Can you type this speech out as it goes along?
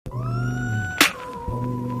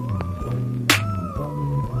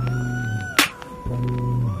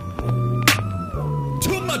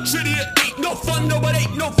much idiot. Ain't no fun, no, but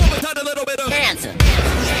ain't no fun without a little bit of Answer. Ain't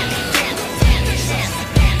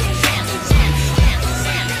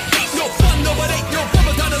no fun, no, but ain't no fun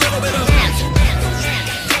without a little bit of Answer.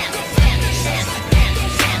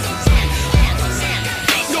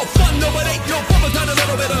 Ain't no fun, no, but ain't no fun without a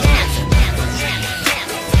little bit of Answer.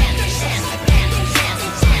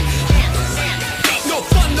 Ain't no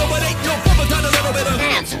fun, no, but ain't no fun without a little bit of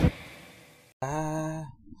Answer. I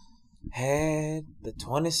had the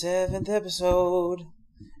 27th episode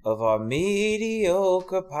of our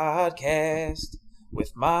mediocre podcast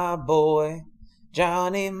with my boy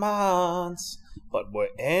Johnny Mons, but we're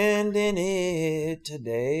ending it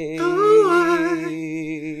today. I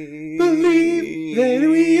believe that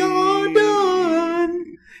we are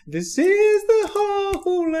done. This is the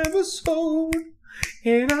whole episode,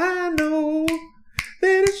 and I know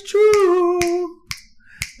that it's true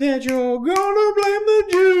that you're gonna blame the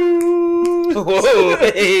Jews. Whoa,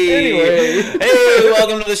 hey. Anyway. Hey,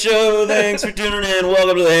 welcome to the show. Thanks for tuning in.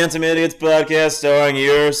 Welcome to the Handsome Idiots podcast starring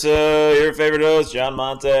your favorite host, John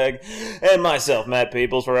Montag, and myself, Matt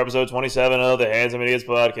Peoples, for episode 27 of the Handsome Idiots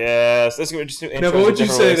podcast. This is just Now, what would you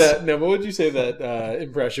say that? Now, what would you say that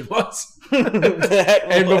impression was?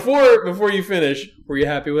 And before you finish, were you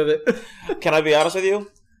happy with it? Can I be honest with you?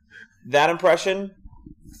 That impression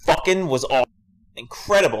fucking was awesome.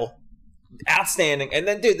 Incredible. Outstanding. And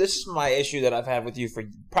then, dude, this is my issue that I've had with you for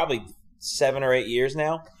probably 7 or 8 years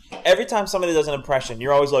now. Every time somebody does an impression,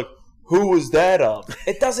 you're always like, who was that of?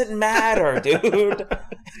 It doesn't matter, dude. It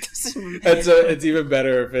doesn't matter. It's even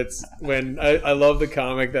better if it's when I love the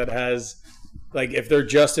comic that has, like, if they're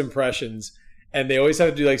just impressions and they always have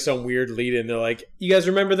to do like some weird lead in. They're like, you guys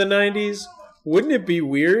remember the 90s? Wouldn't it be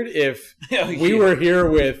weird if we were here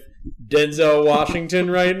with Denzel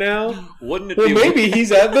Washington right now? Wouldn't it Well, be maybe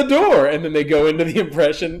he's at the door. And then they go into the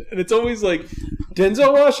impression and it's always like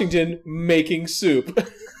Denzel Washington making soup.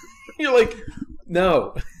 You're like,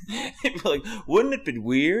 no. like, wouldn't it be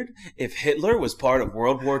weird if Hitler was part of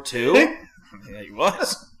World War II? Yeah, he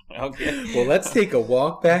was. Okay. Well, let's take a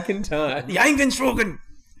walk back in time. Jangensvogel.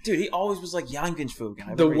 Dude, he always was like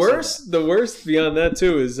Jangensvogel. The worst beyond that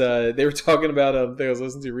too is they were talking about a thing I was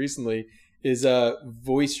listening to recently is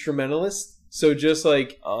voice instrumentalists. So just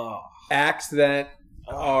like acts that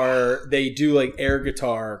they do like air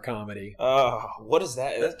guitar comedy. What is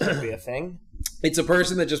that? That could be a thing. It's a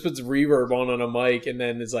person that just puts reverb on a mic and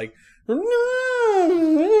then is like, oh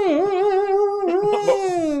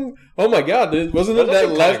my god, wasn't it that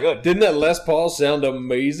Les? Good. Didn't that Les Paul sound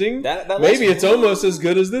amazing? That Maybe it's almost as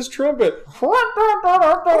good as this trumpet.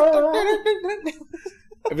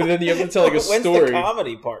 But then you have to tell like a When's story. the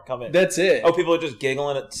comedy part come in? That's it. Oh, people are just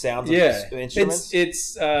giggling at sounds of instruments?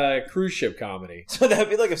 It's cruise ship comedy. So that would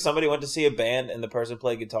be like if somebody went to see a band and the person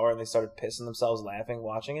played guitar and they started pissing themselves laughing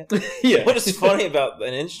watching it. Yeah. What is funny about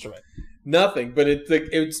an instrument? Nothing, but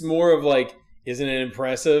it's more of like, isn't it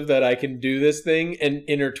impressive that I can do this thing and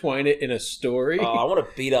intertwine it in a story? I want to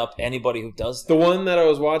beat up anybody who does that. The one that I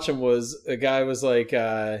was watching was a guy was like,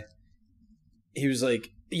 he was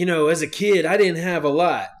like, you know, as a kid, I didn't have a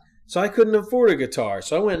lot, so I couldn't afford a guitar.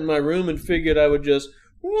 So I went in my room and figured I would just...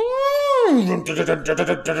 And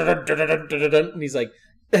he's like,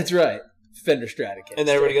 that's right, Fender Stratocaster. And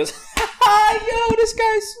then everybody goes, yo, this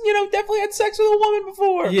guy's, definitely had sex with a woman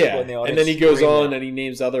before. Yeah, and then he goes on that. and he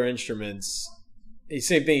names other instruments.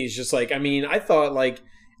 Same thing, he's just like, I mean, I thought, like,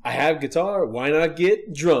 I have guitar, why not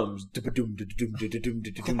get drums? I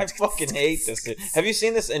fucking hate this. Dude. Have you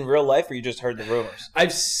seen this in real life or you just heard the rumors?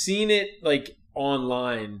 I've seen it, like,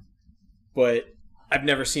 online, but I've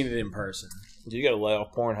never seen it in person. Dude, you gotta lay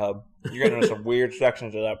off Pornhub. You're getting into some weird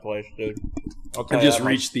sections of that place, dude. I just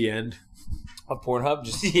reached the end. Of Pornhub?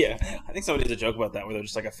 Yeah. I think somebody did a joke about that where they're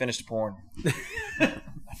just like, I finished porn. I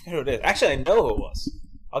forget who it is. Actually, I know who it was.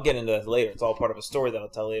 I'll get into that later. It's all part of a story that I'll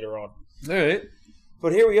tell later on. All right.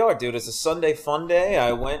 But here we are, dude. It's a Sunday fun day.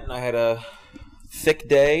 I went and I had a thick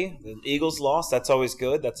day. The Eagles lost. That's always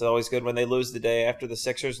good. That's always good when they lose the day after the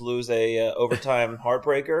Sixers lose a overtime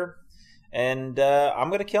heartbreaker. And I'm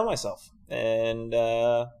going to kill myself. And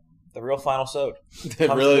the real final sode.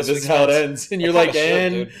 Really, this is how it ends. And you're like,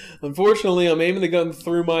 and unfortunately, I'm aiming the gun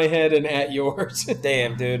through my head and at yours.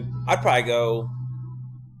 Damn, dude. I'd probably go...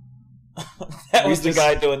 That was the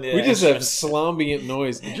guy doing the... We just have slambient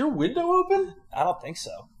noise. Is your window open? I don't think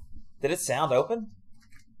so. Did it sound open?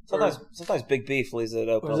 Sometimes Big Beef leaves it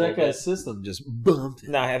open. Or was that guy's system just bumped?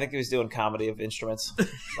 No, I think he was doing comedy of instruments.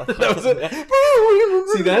 That was it.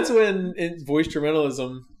 See, that's when voice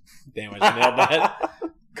instrumentalism, damn, I nailed that,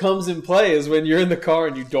 comes in play is when you're in the car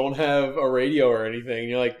and you don't have a radio or anything. And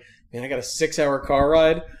you're like, man, I got a 6-hour car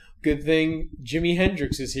ride. Good thing Jimi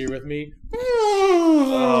Hendrix is here with me.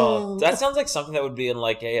 Oh, that sounds like something that would be in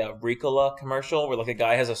like a Ricola commercial where like a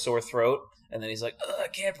guy has a sore throat and then he's like, I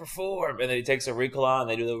can't perform, and then he takes a Ricola and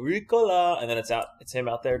they do the Ricola and then it's him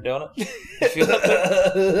out there doing it. You feel that?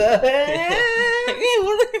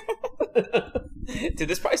 Dude,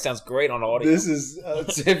 this probably sounds great on audio. This is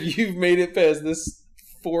if you've made it past this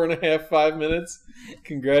 4.5, 5 minutes,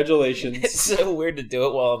 congratulations. It's so weird to do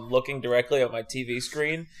it while I'm looking directly at my TV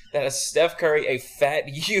screen that has Steph Curry, a fat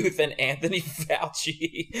youth, and Anthony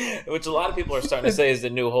Fauci, which a lot of people are starting to say is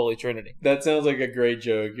the new Holy Trinity. That sounds like a great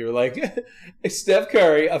joke. You're like, Steph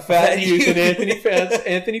Curry, a fat youth, and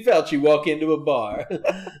Anthony Fauci walk into a bar.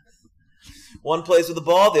 One plays with a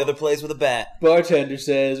ball, the other plays with a bat. Bartender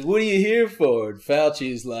says, "What are you here for?" And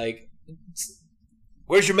Fauci's like,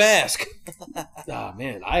 "Where's your mask?" "Ah,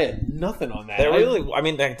 man, I had nothing on that."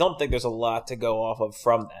 I don't think there's a lot to go off of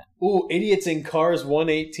from that. Ooh, idiots in Cars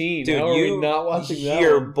 118. Dude, how are we not watching that?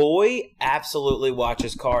 Your one? boy absolutely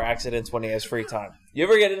watches car accidents when he has free time. You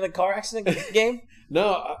ever get in a car accident game?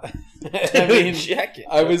 No, I mean, check it.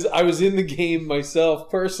 I was in the game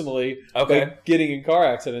myself personally, like getting in car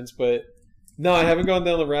accidents, but no, I haven't gone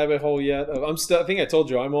down the rabbit hole yet. I think I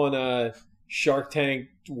told you I'm on Shark Tank.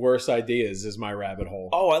 Worst ideas is my rabbit hole.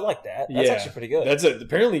 Oh, I like that. That's actually pretty good. That's it.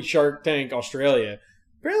 Apparently, Shark Tank Australia.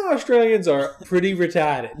 Apparently, Australians are pretty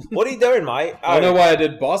retarded. What are you doing, mate? I don't know why I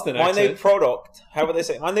did Boston accent. My new product. How would they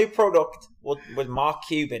say? My new product with Mark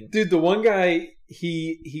Cuban. Dude, the one guy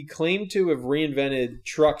he claimed to have reinvented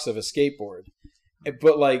trucks of a skateboard,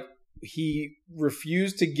 but like he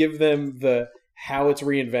refused to give them the how it's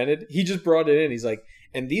reinvented. He just brought it in. He's like,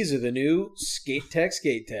 and these are the new skate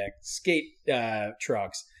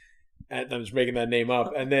trucks. And I'm just making that name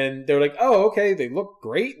up. And then they're like, oh, okay, they look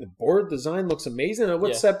great. The board design looks amazing. And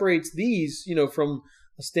what separates these, from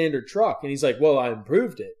a standard truck? And he's like, well, I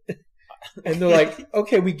improved it. And they're like,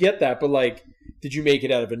 okay, we get that. But like, did you make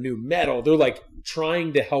it out of a new metal? They're like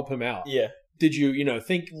trying to help him out. Yeah. Did you,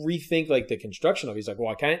 rethink like the construction of it? He's like,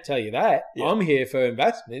 well, I can't tell you that. Yeah. I'm here for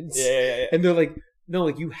investments. Yeah. And they're like, no,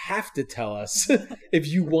 like you have to tell us if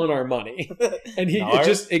you want our money. And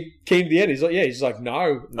it came to the end. He's like,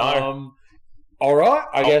 no. All right,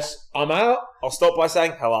 I guess I'm out. I'll start by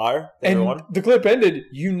saying hello, everyone. And the clip ended.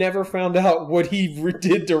 You never found out what he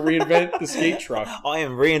did to reinvent the skate truck. I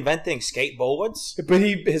am reinventing skateboards. But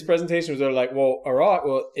his presentation was like, well, all right,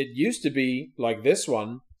 well, it used to be like this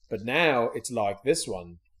one, but now it's like this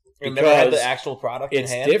one. You never had the actual product in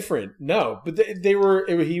hand? It's different. No, but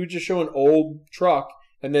he would just show an old truck,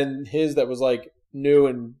 and then his that was like new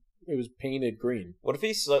and it was painted green. What if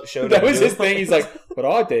he showed that was his thing? He's like, what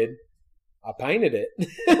I did, I painted it.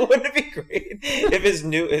 Wouldn't it be great if his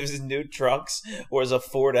new trucks was a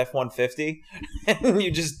Ford F-150 and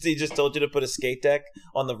he just told you to put a skate deck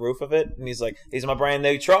on the roof of it, and he's like, these are my brand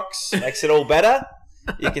new trucks, makes it all better.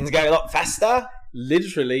 You can go a lot faster.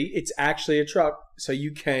 Literally, it's actually a truck, so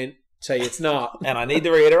you can't say it's not. And I need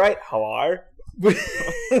to reiterate, hello.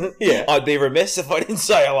 Yeah, I'd be remiss if I didn't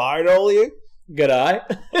say hello to all of you. G'day.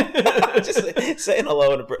 Just saying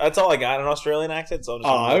hello. That's all I got in an Australian accent, so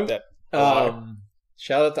I'm just that.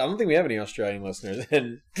 Shout out to, I don't think we have any Australian listeners.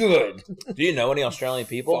 And good. Do you know any Australian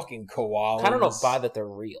people? Fucking koalas. I don't know that they're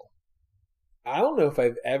real. I don't know if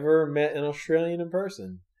I've ever met an Australian in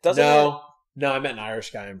person. No, I met an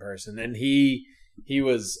Irish guy in person, and he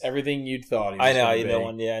was everything you'd thought he was. I know, you know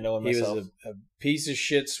one. Yeah, I know one myself. He was a piece of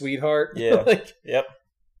shit sweetheart. Yeah. Yep.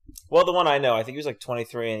 Well, the one I know, I think he was like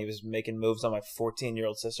 23, and he was making moves on my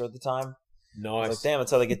 14-year-old sister at the time. Nice. I was like, damn,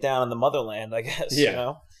 that's how they get down in the motherland, I guess.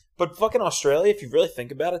 Yeah. But fucking Australia, if you really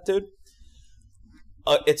think about it, dude,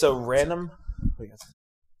 it's a random.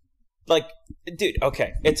 Like, dude,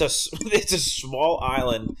 okay, it's a small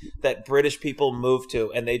island that British people move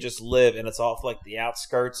to, and they just live, and it's off like the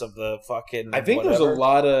outskirts of the fucking. I think there's a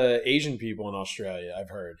lot of Asian people in Australia. I've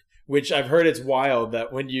heard, it's wild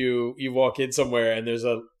that when you walk in somewhere and there's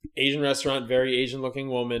a Asian restaurant, very Asian looking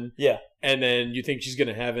woman, yeah, and then you think she's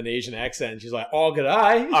gonna have an Asian accent, and she's like, "Oh,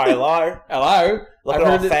 g'day, hello." I've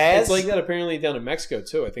heard it's like that apparently down in Mexico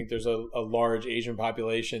too. I think there's a large Asian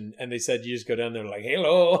population, and they said you just go down there like,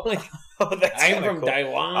 "Hello, like, I'm from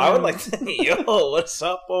Taiwan." I would like to, yo, what's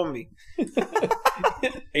up, homie?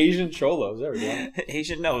 Asian cholos, there we go.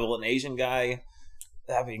 An Asian guy,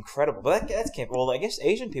 that'd be incredible. But that can't. Well, I guess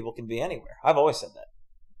Asian people can be anywhere. I've always said that.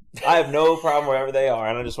 I have no problem wherever they are,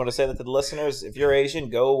 and I just want to say that to the listeners: if you're Asian,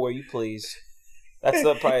 go where you please. That's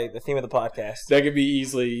probably the theme of the podcast. That could be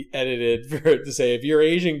easily edited to say, if you're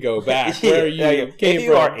Asian, go back where you came from. If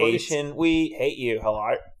you are Asian, we hate you.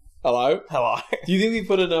 Hello. Do you think we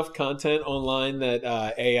put enough content online that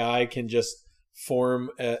AI can just form,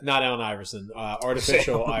 not Allen Iverson,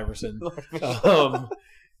 artificial Iverson.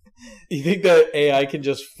 You think that AI can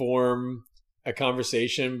just form a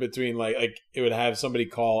conversation between like it would have somebody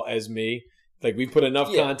call as me? Like we put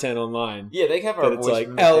enough content online. Yeah, they have our it's voice.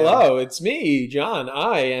 like, hello, it's me, John.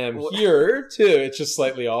 I am here too. It's just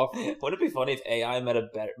slightly off. Wouldn't it be funny if AI made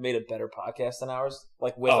a better podcast than ours,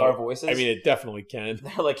 like with our voices? I mean, it definitely can.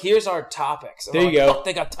 They're like, here's our topics. And there you like, go.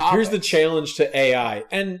 They got topics. Here's the challenge to AI,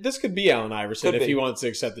 and this could be Allen Iverson Could if be. he wants to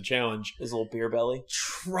accept the challenge. His little beer belly.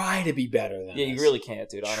 Try to be better than Yeah, us. you really can't,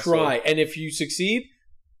 dude. Honestly, Try, and if you succeed,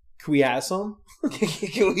 can we have some?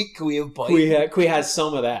 can we have bite? Can we have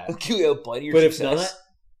some of that? Can we have bite of your But if success? not,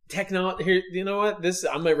 technology. Here, you know what?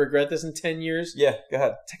 I might regret this in 10 years. Yeah, go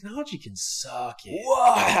ahead. Technology can suck. Yeah.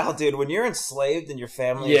 Wow, dude, when you're enslaved and your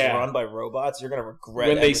family is run by robots, you're gonna regret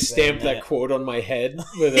When they everything, stamp man. that quote on my head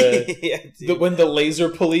with a yeah, dude. when the laser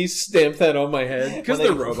police stamp that on my head because When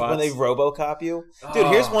they're robots. When they RoboCop you, dude.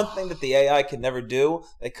 Here's one thing that the AI could never do: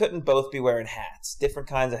 they couldn't both be wearing hats, different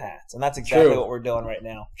kinds of hats, and that's exactly True. what we're doing right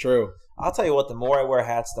now. True. I'll tell you what: the more I wear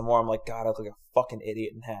hats, the more I'm like, God, I look like a fucking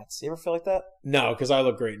idiot in hats. You ever feel like that? No, because I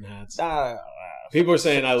look great in hats. Nah. People are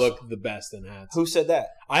saying I look the best in hats. Who said that?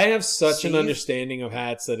 I have such Steve? an understanding of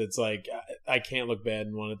hats that it's like I can't look bad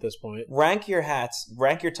in one at this point. Rank your hats.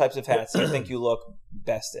 Rank your types of hats you think you look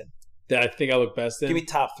best in. That I think I look best in. Give me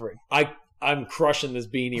top 3. I'm crushing this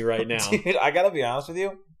beanie right now. Dude, I gotta be honest with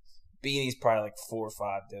you. Beanie's probably like 4 or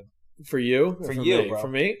 5, dude. For you? Or For you, me? bro. For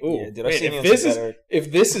me? Ooh, Yeah, dude, man, I've seen you if in this some is better-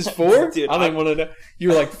 if this is 4, Dude, I don't even want to know.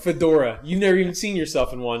 You're like fedora. You've never even seen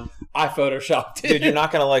yourself in one. I photoshopped it. Dude, you're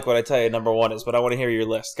not gonna like what I tell you. Number 1 is, but I want to hear your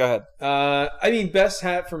list. Go ahead. I mean, best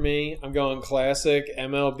hat for me. I'm going classic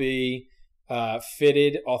MLB,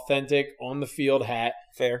 fitted, authentic, on the field hat,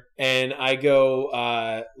 Fair. and I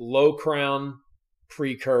go low crown,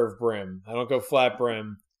 pre-curve brim. I don't go flat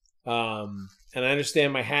brim, and I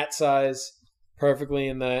understand my hat size perfectly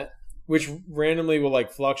in that, which randomly will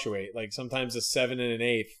like fluctuate. Like sometimes a 7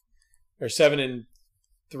 1/8 or 7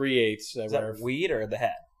 3/8. Is that weed or the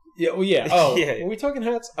hat? Yeah. Well, yeah. Oh, Yeah. Are we talking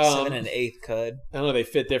hats? 7 1/8 cud. I don't know. They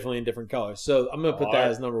fit differently in different colors. So I'm going to put that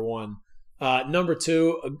Alright. as number 1. Number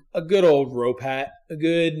 2, a good old rope hat. A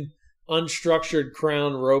good unstructured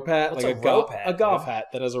crown rope hat. What's like a a rope hat, A golf dude? hat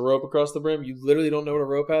that has a rope across the brim. You literally don't know what a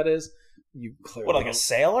rope hat is? You clearly What, like a don't.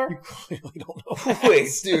 sailor? You clearly don't know hats. Wait,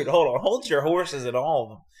 dude, hold on. Hold your horses and all of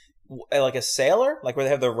them. Like a sailor? Like where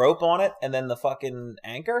they have the rope on it and then the fucking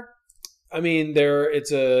anchor? I mean,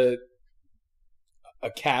 it's a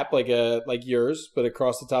cap like yours, but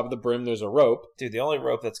across the top of the brim there's a rope. Dude, the only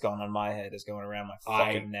rope that's going on my head is going around my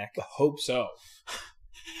fucking neck. Hope so.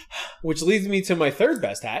 Which leads me to my third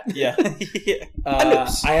best hat. Yeah. Yeah.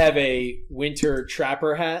 I have a winter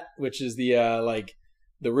trapper hat, which is the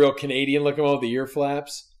the real Canadian looking one with the ear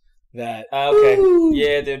flaps. That Okay. Woo!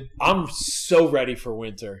 Yeah, dude. I'm so ready for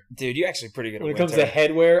winter. Dude, you're actually pretty good When at it comes to winter.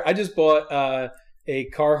 headwear, I just bought a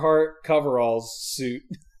Carhartt coveralls suit.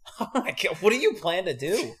 Oh my God. What do you plan to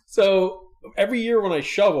do? So every year when I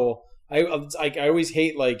shovel, I always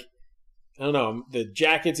hate like I don't know, the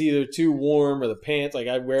jacket's either too warm or the pants. Like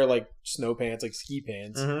I wear like snow pants, like ski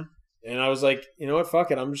pants. Mm-hmm. And I was like, you know what, fuck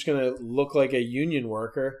it, I'm just gonna look like a union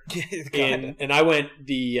worker. Kinda. And I went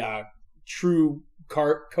the true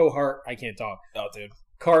Cohart. I can't talk. Oh, dude.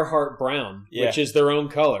 Carhartt Brown, Yeah. which is their own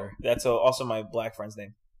color. That's also my black friend's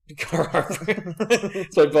name. Carhartt Brown.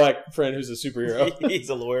 It's my black friend who's a superhero. He's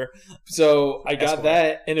a lawyer. So I got Esquire.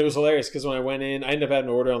 that, and it was hilarious because when I went in, I ended up having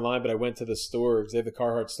to order online, but I went to the store because they have the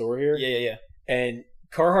Carhartt store here. Yeah. And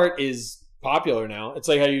Carhartt is popular now. It's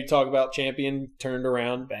like how you talk about Champion turned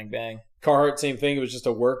around. Bang, bang. Carhartt, same thing. It was just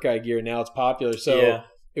a work guy gear. Now it's popular. So Yeah.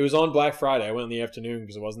 it was on Black Friday. I went in the afternoon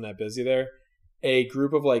because it wasn't that busy there. A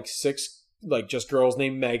group of like 6 just girls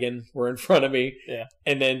named Megan were in front of me. Yeah.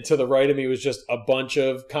 And then to the right of me was just a bunch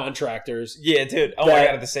of contractors. Yeah, dude. Oh my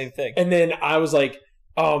That- God, the same thing. And then I was like,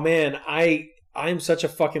 oh man, I'm such a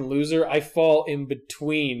fucking loser. I fall in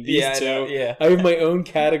between these Yeah, I two. know, yeah. I have my own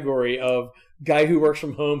category of guy who works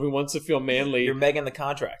from home who wants to feel manly. You're Megan the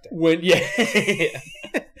contractor. When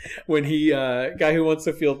when he guy who wants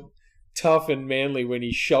to feel tough and manly when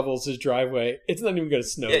he shovels his driveway. It's not even going to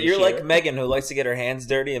snow. Yeah, this you're year. like Megan, who likes to get her hands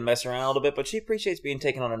dirty and mess around a little bit, but she appreciates being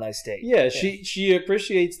taken on a nice date. Yeah, she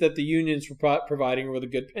appreciates that the union's providing her with a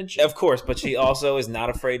good pension. Of course, but she also is not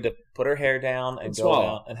afraid to put her hair down and go swallow.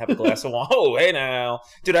 out and have a glass of wine. Oh, hey now.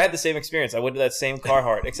 Dude, I had the same experience. I went to that same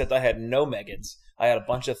Carhartt, except I had no Megans. I had a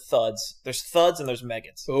bunch of thuds. There's thuds and there's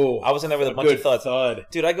Megans. Oh, I was in there with a bunch of thuds. Thud.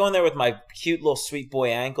 Dude, I go in there with my cute little sweet boy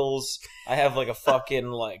ankles. I have like a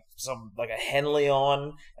fucking like a Henley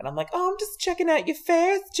on, and I'm like, oh, I'm just checking out your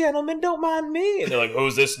fares, gentlemen. Don't mind me. And they're like,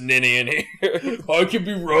 who's this ninny in here? I could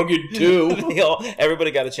be rugged too.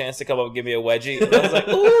 Everybody got a chance to come up and give me a wedgie. And I was like,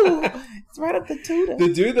 ooh, it's right up the tutor.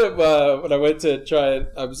 The dude that when I went to try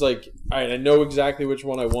it, I was like, all right, I know exactly which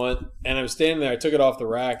one I want, and I was standing there. I took it off the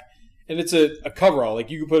rack, and it's a coverall.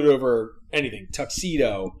 Like you can put it over anything,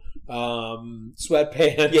 tuxedo.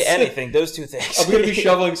 Sweatpants. Yeah, anything. Those two things. I'm going to be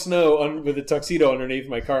shoveling snow with a tuxedo underneath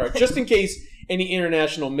my car, just in case any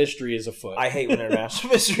international mystery is afoot. I hate when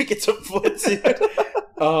international mystery gets afoot, dude.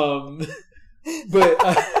 But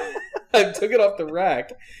I took it off the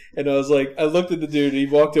rack, and I was like, I looked at the dude, and he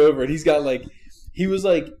walked over, and he was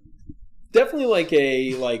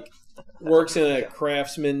definitely works in a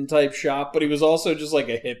craftsman type shop, but he was also just like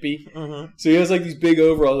a hippie. Mm-hmm. So he has like these big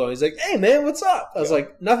overalls on. He's like, "Hey man, what's up?" I was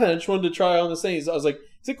like, "Nothing. I just wanted to try on this thing." I was like,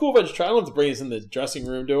 "Is it cool if I just try? I don't have to bring this in the dressing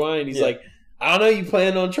room, do I?" And he's like, "I don't know. You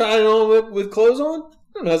plan on trying on with clothes on?"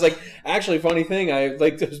 And I was like, "Actually, funny thing, I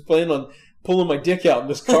was planning on pulling my dick out in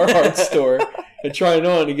this Carhartt store and trying it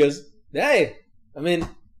on." He goes, "Hey, I mean,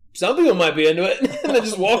 some people might be into it," and then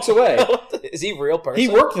just walks away. Is he a real person? He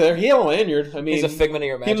worked there. He had a lanyard. I mean, he's a figment of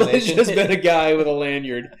your imagination. He might have just been a guy with a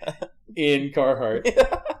lanyard in Carhartt.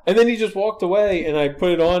 Yeah. And then he just walked away, and I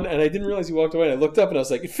put it on, and I didn't realize he walked away. And I looked up, and I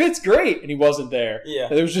was like, "It fits great," and he wasn't there. Yeah,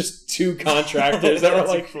 and there was just two contractors that were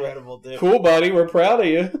like, "Incredible, dude. Cool, buddy. We're proud of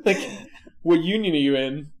you." Like, what union are you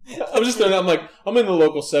in? I'm just throwing out. I'm like, I'm in the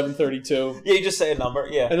local 732. Yeah, you just say a number.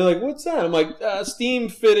 Yeah, and they're like, "What's that?" I'm like, "Steam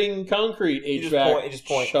fitting concrete HVAC." You just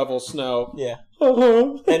point. Shovel snow. Yeah.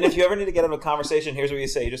 And if you ever need to get them a conversation, here's what you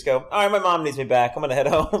say. You just go, "All right, my mom needs me back. I'm gonna head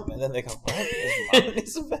home." And then they go, "What? His mom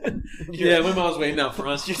needs him back?" Yeah, my mom's waiting out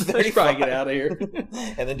front. You're I should probably get out of here.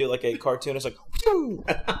 And then do like a cartoon. It's like,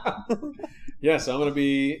 yeah. So I'm gonna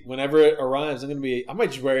be whenever it arrives. I might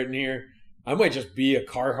just wear it in here. I might just be a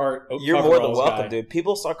Carhartt. You're more than welcome, dude.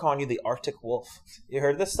 People start calling you the Arctic Wolf. You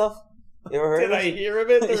heard this stuff? You ever heard Did I hear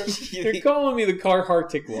of it? They're calling me the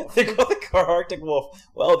Carharttic Wolf. They call the Carharttic Wolf.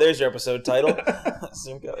 Well, there's your episode title.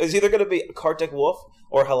 It's either going to be Carharttic Wolf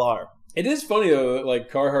or Halar. It is funny though.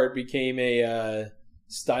 Like Carhartt became a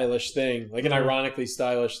stylish thing, like an ironically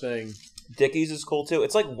stylish thing. Dickies is cool too.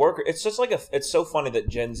 It's like worker. It's just like it's so funny that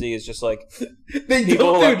Gen Z is just like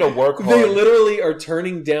people who have to work hard. They literally are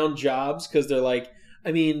turning down jobs because they're like,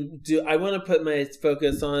 I mean, I want to put my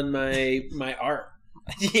focus on my art.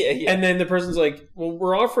 Yeah. And then the person's like, well,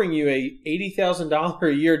 we're offering you a $80,000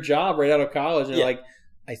 a year job right out of college, and they're like,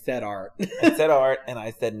 I said art. I said art, and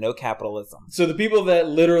I said no capitalism. So the people that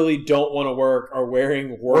literally don't want to work are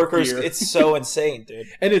wearing workers. Gear. It's so insane, dude.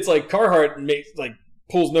 And it's like Carhartt makes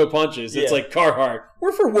pulls no punches. It's like Carhartt.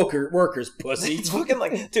 We're for workers, pussy. It's fucking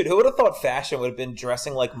like, dude, who would have thought fashion would have been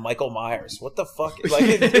dressing like Michael Myers? What the fuck?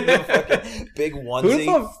 Like, the fucking big onesie. Who would have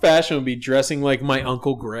thought fashion would be dressing like my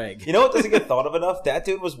Uncle Greg? You know what doesn't get thought of enough? That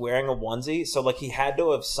dude was wearing a onesie, so like he had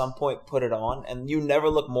to have some point put it on, and you never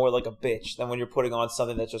look more like a bitch than when you're putting on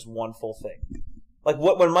something that's just one full thing. Like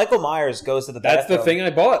when Michael Myers goes to the bathroom. That's the thing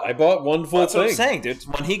I bought. I bought one full thing. That's what I'm saying, dude.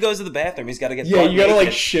 When he goes to the bathroom, he's got to get you got to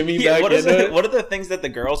like shimmy back into it. What are the things that the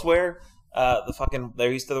girls wear?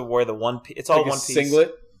 They used to wear the one piece. It's all like one a piece.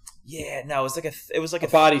 Singlet? Yeah, no, it was like a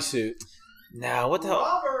bodysuit. No, what the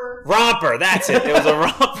hell? Romper, that's it. It was a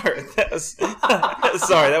romper.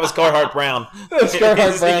 Sorry, that was Carhartt Brown. That's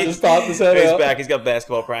Carhartt Brown just popped his head He's out. back. He's got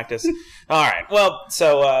basketball practice. All right. Well,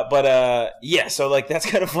 so, so like that's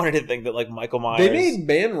kind of funny to think that like Michael Myers. They made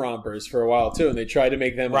man rompers for a while too, and they tried to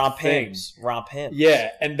make them romp things. Romp hymns. Yeah,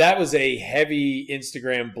 and that was a heavy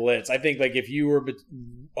Instagram blitz. I think like if you were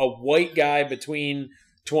a white guy between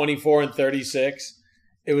 24 and 36.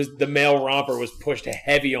 It was the male romper was pushed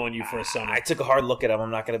heavy on you for a summer. I took a hard look at him.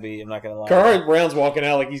 I'm not gonna lie. Carhartt Brown's walking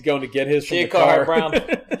out like he's going to get his from the car. Carhartt Brown,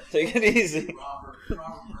 take it easy.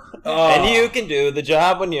 And you can do the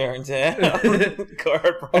job when you're in town.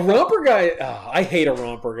 Carhartt Brown. A romper guy. I hate a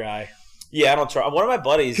romper guy. Yeah, I don't try. One of my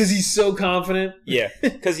buddies, because he's so confident. Yeah,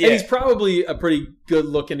 because and he's probably a pretty good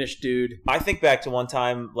looking-ish dude. I think back to one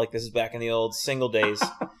time, like this is back in the old single days.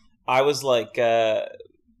 I was like.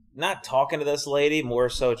 Not talking to this lady, more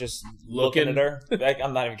so just looking at her.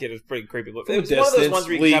 I'm not even kidding. It's pretty creepy. It was one of those ones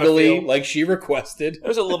where you legally, kind of feel, like she requested. There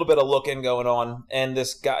was a little bit of looking going on, and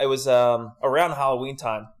this guy. It was around Halloween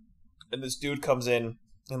time, and this dude comes in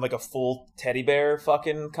like a full teddy bear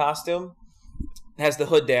fucking costume, has the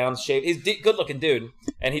hood down, shaved. He's a good looking dude,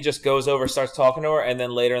 and he just goes over, starts talking to her, and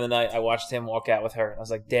then later in the night, I watched him walk out with her. I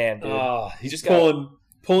was like, damn, dude. He's just pulling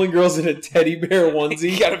pulling girls in a teddy bear You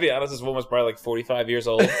onesie. gotta be honest, this woman was probably like 45 years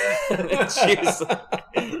old. And she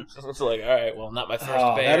was like, all right, well, not my first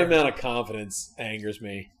bear. That amount of confidence angers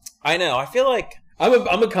me. I know. I feel like,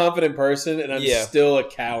 I'm a confident person, and I'm still a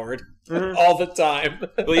coward all the time.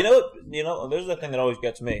 well, you know, there's the thing that always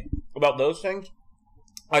gets me about those things.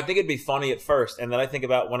 I think it'd be funny at first, and then I think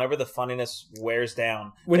about whenever the funniness wears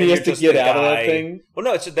down. When then he has you're to just get the out of that guy- thing. Well,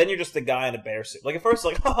 no, then you're just the guy in a bear suit. Like at first,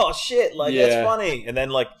 like, oh shit, like that's Yeah. funny, and then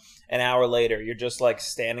like an hour later, you're just like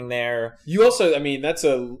standing there. You also, I mean, that's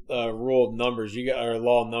a rule of numbers. Or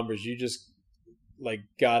law of numbers. You just like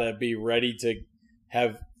gotta be ready to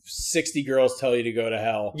have 60 girls tell you to go to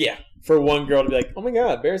hell Yeah, for one girl to be like, "Oh my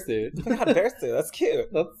god, bear suit." oh my God, bear suit, that's cute.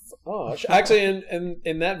 Actually,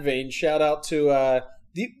 in that vein, shout out to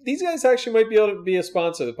these guys. Actually, might be able to be a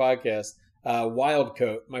sponsor of the podcast.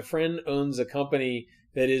 Wildcoat. My friend owns a company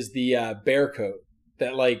that is the bear coat.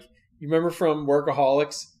 That like you remember from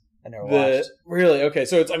Workaholics. I never watched. Really? Okay,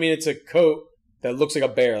 so it's a coat that looks like a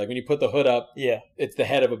bear. Like when you put the hood up, Yeah. it's the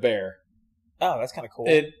head of a bear. Oh, that's kind of cool.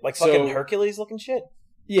 Like So- fucking Hercules looking shit.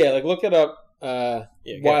 Yeah, like look it up. Yeah,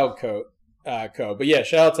 Wild Coat coat. But yeah,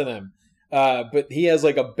 shout out to them. But he has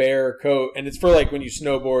like a bear coat, and it's for like when you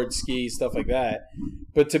snowboard, ski, stuff like that.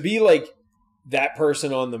 But to be like that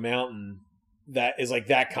person on the mountain that is like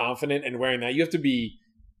that confident and wearing that, you have to be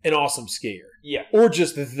an awesome skier Yeah, or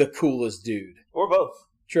just the coolest dude. or both.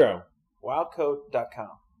 True. Wildcoat.com.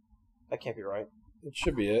 That can't be right. It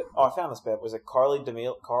should be it. Oh, I found this bed. Was it Carlo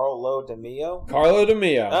DeMio? Carlo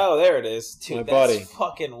DeMio. Oh, there it is. Dude, My that's buddy.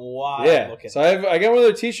 fucking wild Yeah. looking. So I got one of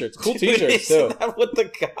their t-shirts. Cool Dude, t-shirts isn't too. that what the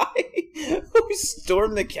guy who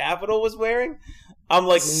stormed the Capitol was wearing? I'm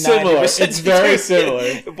like Similar. 90% It's very certain.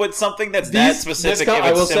 similar. But something that's that specific, if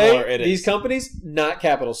I will it's similar, say it is. these companies not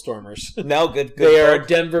Capitol stormers. No, good. They are work.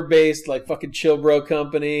 Denver-based, like fucking Chill Bro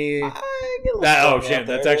company. I get a little Oh stormy shit, out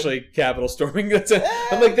there, that's dude. actually Capitol storming.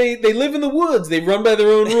 I'm like they live in the woods. They run by their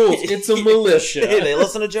own rules. It's a militia. They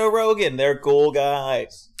listen to Joe Rogan. They're cool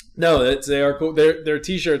guys. No, they are cool. Their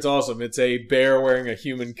t-shirt's awesome. It's a bear wearing a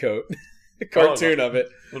human coat. A cartoon of it.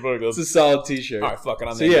 It's a solid t-shirt. All right, fuck it.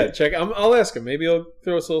 I'm So in, yeah, dude. Check. I'll ask him. Maybe he'll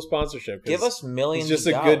throw us a little sponsorship. 'cause Give us millions. He's just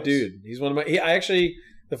of a dollars. good dude. He's one of my. I actually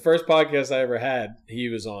the first podcast I ever had, he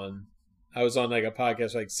was on. I was on like a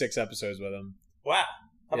podcast for like 6 episodes with him. Wow.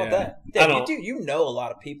 How about Yeah. that? I Damn, don't- you know a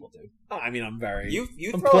lot of people, dude. I mean, I'm very. You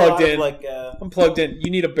I'm throw a plugged lot in. of like. I'm plugged in. You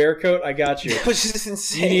need a bear coat? I got you. Which is You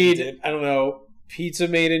insane. need, dude. I don't know, pizza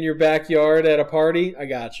made in your backyard at a party? I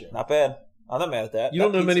got you. Not bad. I'm not mad at that. You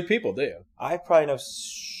don't That know pizza- many people, do you? I probably know.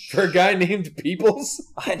 For a guy named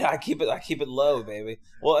Peoples? I know. I keep it low, baby.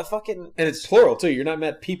 Well, I fucking And it's plural, too. You're not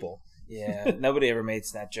Matt People. yeah. Nobody ever made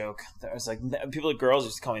that joke. There was like people, girls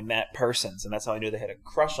used to call me Matt Persons, and that's how I knew they had a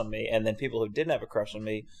crush on me. And then people who didn't have a crush on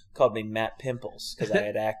me called me Matt Pimples because I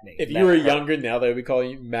had acne. If Matt you were Hurt. younger now, they would be calling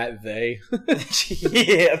you Matt They.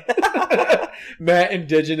 yeah. Matt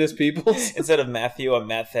Indigenous Peoples. Instead of Matthew, I'm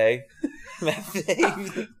Matt Thay. Matt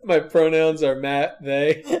Thay. My pronouns are Matt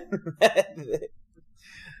They.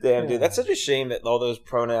 Damn, dude, that's such a shame that all those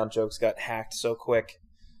pronoun jokes got hacked so quick.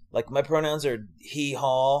 Like my pronouns are he,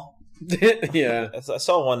 haw. Yeah. I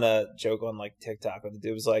saw one joke on like TikTok where the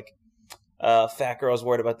dude was like, "Fat girls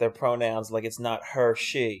worried about their pronouns like it's not her,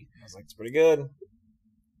 she." I was like, "It's pretty good."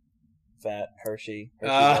 Fat, Hershey. Oh,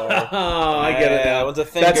 I get it That now. one's a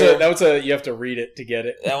thinker. You have to read it to get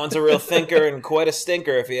it. That one's a real thinker and quite a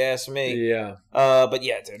stinker, if you ask me. Yeah. But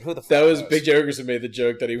yeah, dude, who the fuck That was knows? Big J. Ogerson made the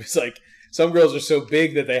joke that he was like, some girls are so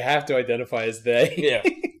big that they have to identify as they. Yeah,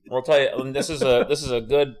 I'll tell you. And this is a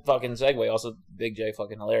good fucking segue. Also, Big J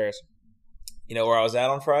fucking hilarious. You know where I was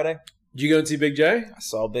at on Friday? Did you go and see Big J? I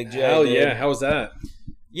saw Big J. Hell dude. yeah. How was that?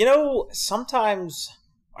 You know, sometimes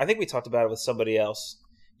I think we talked about it with somebody else.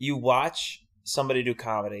 You watch somebody do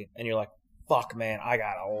comedy, and you're like, "Fuck, man, I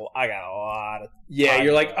got a lot of." Yeah, time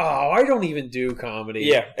you're for like, that." oh, I don't even do comedy.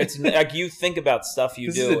 Yeah, it's like you think about stuff you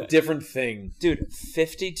This do. is a different thing. Dude,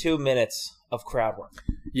 52 minutes of crowd work.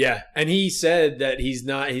 Yeah, and he said that he's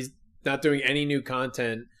not doing any new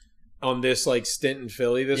content on this like stint in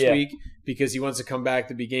Philly this Yeah. week because he wants to come back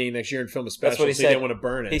the beginning next year and film a special. That's what he so said. He didn't want to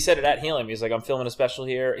burn it. He said it at Helium. He's like, "I'm filming a special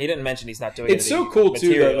here." He didn't mention he's not doing. It's any so cool too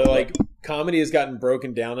material, though that but- like comedy has gotten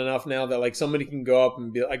broken down enough now that like somebody can go up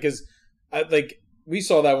and be like, because like we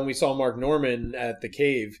saw that when we saw Mark Norman at the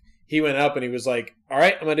Cave. He went up and he was like, "All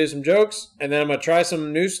right, I'm gonna do some jokes and then I'm gonna try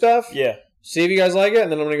some new stuff. yeah, See if you guys like it,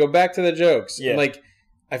 and then I'm gonna go back to the jokes." Yeah. And like,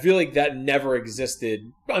 I feel like that never existed.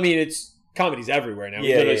 I mean, it's comedy's everywhere now. We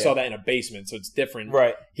Yeah, literally yeah. saw that in a basement, so it's different.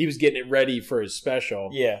 right, He was getting it ready for his special.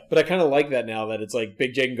 yeah, But I kind of like that now that it's like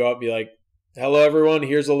Big J can go up and be like, "Hello, everyone.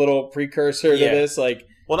 Here's a little precursor Yeah. to this." Like,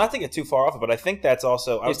 Well, not to get too far off it, but I think that's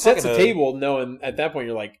also It sets the table knowing at that point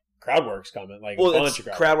you're like, crowd work's coming, like a bunch of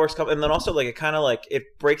crowd work's coming, and then also like it kind of like it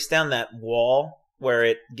breaks down that wall where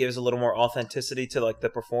it gives a little more authenticity to like the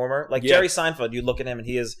performer. Like Jerry Seinfeld, you look at him and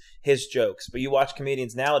he is his jokes, but you watch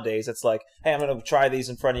comedians nowadays, it's like, hey, I'm going to try these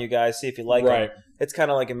in front of you guys, see if you like them. It's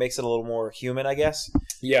kind of like it makes it a little more human, I guess.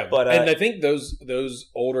 Yeah, but and I think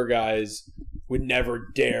those older guys would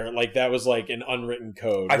never dare. Like that was like an unwritten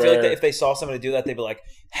code. I feel like if they saw somebody do that, they'd be like,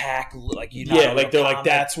 hack, like you. Yeah, like they're like,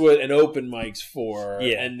 that's what an open mic's for.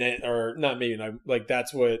 Yeah, and then or not maybe not like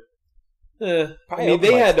that's what. I mean,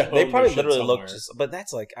 they probably literally look just, but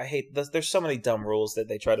that's like I hate. There's so many dumb rules that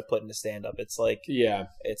they try to put into stand up. It's like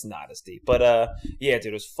it's not as deep. But yeah, dude,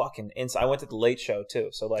 it was fucking insane. I went to the Late Show too,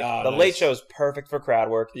 so like Late Show is perfect for crowd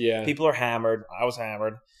work. Yeah, people are hammered. I was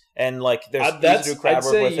hammered, and like there's easy to do crowd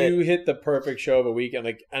work with it. You hit the perfect show of a weekend.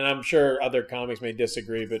 Like, and I'm sure other comics may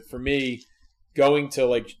disagree, but for me, going to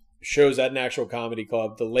like shows at an actual comedy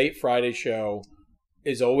club, the late Friday show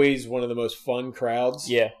is always one of the most fun crowds.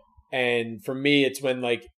 Yeah. And for me, it's when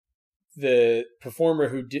like the performer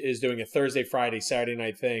who is doing a Thursday, Friday, Saturday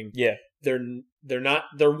night thing. Yeah,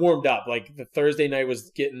 they're warmed up. Like the Thursday night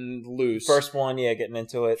was getting loose. First one, getting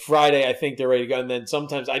into it. Friday, I think they're ready to go. And then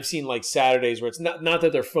sometimes I've seen like Saturdays where it's not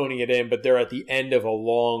that they're phoning it in, but they're at the end of a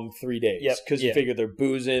long 3 days. Yep. Because you figure they're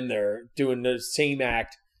boozing, they're doing the same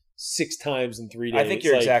act 6 times in 3 days. I think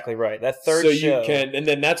you're exactly right. That third show. So you can, and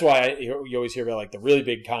then that's why you always hear about like the really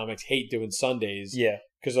big comics hate doing Sundays. Yeah.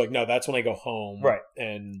 Because like no, that's when I go home, right?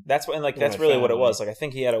 And that's when that's really what it was. Like I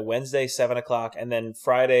think he had a Wednesday 7:00, and then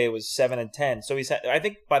Friday was 7 and 10. So he's I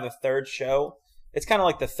think by the third show, it's kind of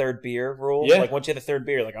like the third beer rule. Yeah. Like once you have the third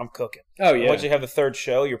beer, like I'm cooking. Oh yeah. And once you have the third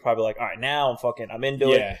show, you're probably like, all right, now I'm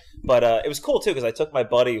into it. But it was cool too because I took my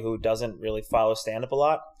buddy who doesn't really follow stand up a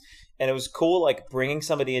lot, and it was cool like bringing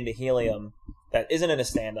somebody into Helium that isn't in a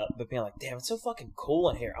stand-up, but being like, damn, it's so fucking cool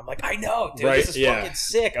in here. I'm like, I know, dude, this is fucking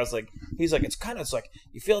sick. I was like, he's like, it's like,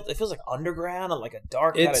 it feels like underground and like a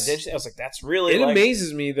dark kind of ditch. I was like, that's really It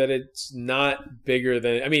amazes me that it's not bigger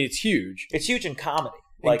than, I mean, it's huge. It's huge in comedy.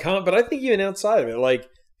 But I think even outside of it, like,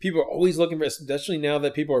 people are always looking for, especially now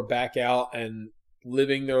that people are back out and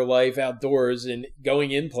living their life outdoors and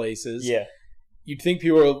going in places. Yeah. You'd think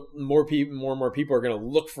more and more people are going to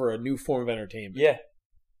look for a new form of entertainment. Yeah.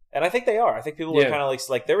 And I think they are. I think people are kind of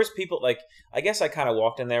like there was people like I guess I kind of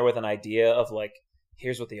walked in there with an idea of like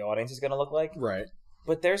here's what the audience is going to look like. Right.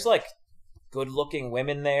 But there's like good looking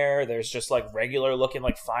women there. There's just like regular looking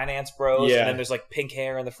like finance bros. Yeah. And then there's like pink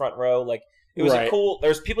hair in the front row. Like it was a cool.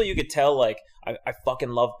 There's people you could tell like I fucking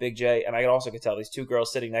love Big J, and I also could tell these 2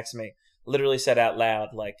 girls sitting next to me literally said out loud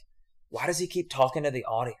like, why does he keep talking to the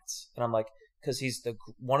audience? And I'm like, because he's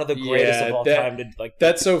one of the greatest of all time. To like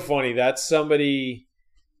that's so funny. That's somebody.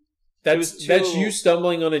 That's you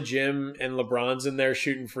stumbling on a gym and LeBron's in there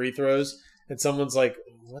shooting free throws and someone's like,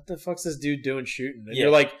 what the fuck's this dude doing shooting? And you're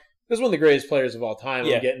like, this is one of the greatest players of all time.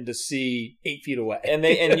 I'm getting to see 8 feet away.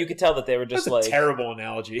 And you could tell that they were just That's like... a terrible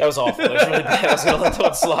analogy. That was awful. It was really bad. I was going to let that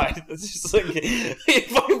one slide. It's just like,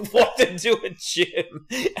 if I walked into a gym,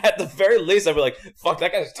 at the very least, I'd be like, fuck,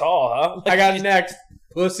 that guy's tall, huh? Like, I got next.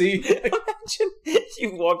 Pussy. Imagine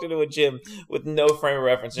you walked into a gym with no frame of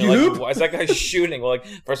reference. And you're like, why is that guy shooting? Well, like,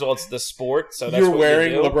 first of all, it's the sport, so that's you're what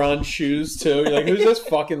wearing you do. LeBron shoes too. You're like, who's this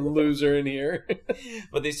fucking loser in here?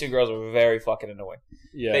 But these 2 girls were very fucking annoying.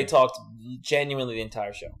 Yeah, they talked genuinely the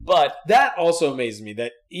entire show. But that also amazes me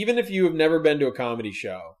that even if you have never been to a comedy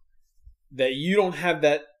show, that you don't have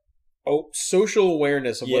that social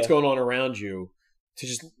awareness of what's going on around you to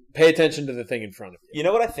just pay attention to the thing in front of you. You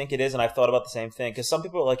know what I think it is, and I've thought about the same thing, because some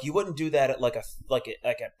people are like, you wouldn't do that at like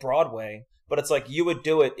at Broadway, but it's like you would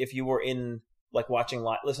do it if you were in like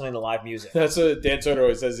listening to live music. That's what Dan Soder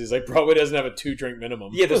always says. He's like, Broadway doesn't have a 2-drink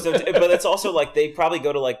minimum. Yeah, but it's also like they probably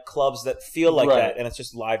go to like clubs that feel like that, and it's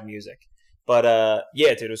just live music. But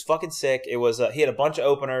yeah, dude, it was fucking sick. It was he had a bunch of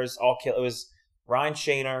openers. It was Ryan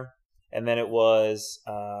Shaner, and then it was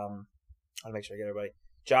I'll make sure I get everybody.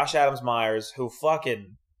 Josh Adams Myers, who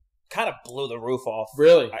fucking kind of blew the roof off.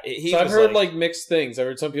 Really? So I've heard like mixed things. I've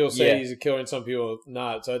heard some people say he's a killer and some people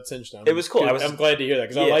not. So that's interesting. It was cool. I'm glad to hear that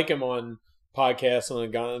because I like him on podcasts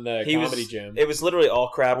and on the comedy gym. It was literally all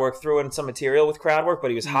crowd work. Threw in some material with crowd work,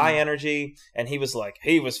 but he was high energy and he was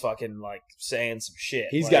fucking like saying some shit.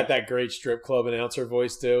 He's got that great strip club announcer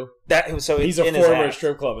voice too. He's a former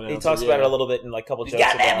strip club announcer. He talks about it a little bit in like a couple jokes.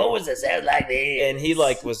 Got that voice that sounds like this. And he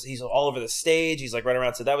he's all over the stage. He's like running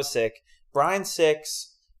around. So that was sick. Brian Six.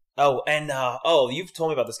 Oh, and you've told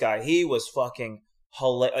me about this guy. He was fucking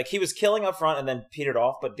hilarious. Like he was killing up front and then petered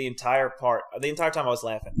off, but the entire time I was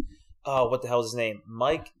laughing. Oh, what the hell is his name?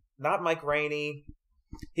 Not Mike Rainey.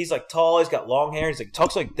 He's like tall. He's got long hair. He's like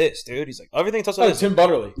talks like this, dude. He's like everything talks like this. Tim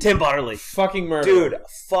Butterly. Tim Butterly. Fucking murder. Dude,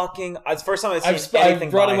 fucking. It's the first time I've seen anything.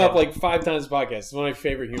 I've brought him by up like 5 times in the podcast. It's one of my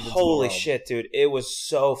favorite humans. Holy in the world. shit, dude! It was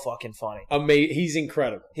so fucking funny. He's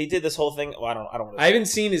incredible. He did this whole thing. Well, I don't. I haven't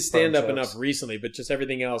seen his stand up jokes. enough recently, but just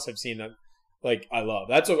everything else I've seen, like I love.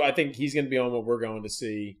 That's what I think he's going to be on what we're going to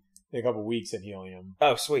see in a couple weeks at Helium.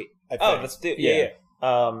 Oh, sweet. That's dude. Yeah.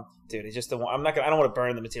 Dude, he's just the one. I don't want to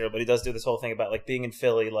burn the material, but he does do this whole thing about like being in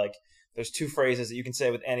Philly. Like, there's 2 phrases that you can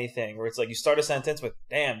say with anything, where it's like you start a sentence with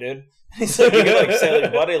 "damn, dude." He's like, you can like say to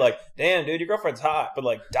your buddy like, "Damn, dude, your girlfriend's hot," but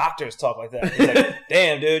like doctors talk like that. He's like,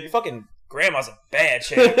 "Damn, dude, your fucking grandma's in bad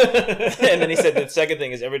shape." And then he said the second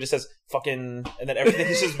thing is everybody just says "fucking," and then everything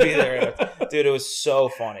just be there. Dude, it was so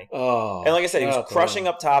funny. Oh, and like I said, he was crushing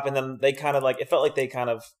up top, and then they kind of like it felt like they kind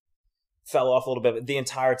of fell off a little bit, but the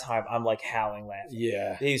entire time I'm like howling laughing.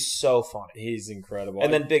 Yeah. He's so funny. He's incredible.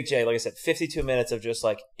 And then Big J, like I said, 52 minutes of just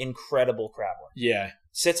like incredible crowd work. Yeah.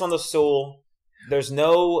 Sits on the stool. There's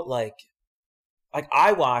no like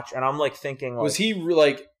I watch and I'm like thinking like, was he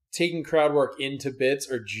like taking crowd work into bits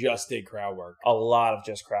or just did crowd work? a lot of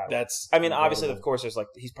just crowd work. That's obviously incredible. of course there's like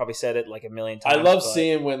he's probably said it like a million times. I love but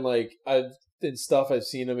seeing when like I've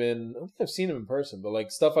seen him in. I don't think I've seen him in person, but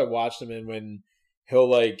like stuff I watched him in when he'll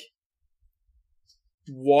like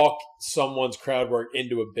walk someone's crowd work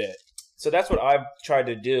into a bit. So that's what I've tried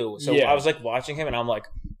to do. So Yeah. I was like watching him and I'm like,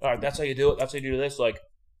 all right, that's how you do it. That's how you do this. Like,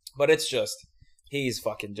 but it's just, he's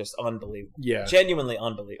fucking just unbelievable. Yeah. Genuinely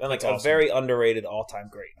unbelievable. And like That's a awesome. very underrated all-time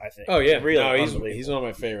great, I think. Oh yeah, Really no, unbelievable. he's one of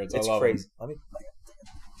my favorites. It's I love crazy. him. Let me,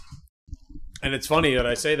 And it's funny that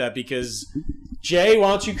I say that because Jay, why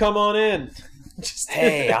don't you come on in?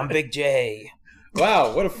 hey, I'm Big J.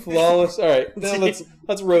 Wow, what a flawless! All right, now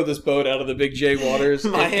let's row this boat out of the Big J waters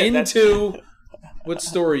and into what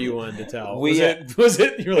story you wanted to tell. Was it?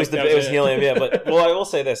 You were like, It was helium, yeah. But well, I will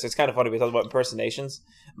say this: it's kind of funny. We talked about impersonations.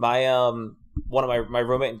 My one of my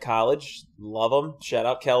roommate in college, love him. Shout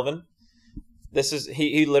out Kelvin. This is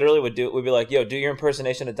he literally would be like, "Yo, do your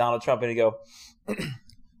impersonation of Donald Trump," and he'd go,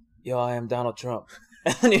 "Yo, I am Donald Trump."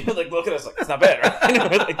 And he would like look at us like, it's not bad, right?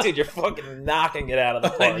 And we're like, dude, you're fucking knocking it out of the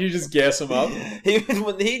park. You just gas him up.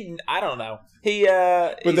 he I don't know.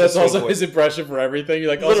 But he's that's a also sweet his impression for everything. You're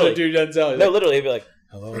like, Literally. also do Denzel. He's No, like, literally, he'd be like,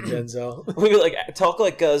 hello, Denzel. we'd be like, talk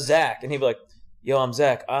like Zach, and he'd be like, yo, I'm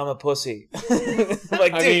Zach. I'm a pussy.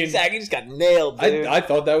 Like, dude, mean, Zach, you just got nailed, dude. I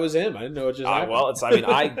thought that was him. I didn't know it just happened. Well,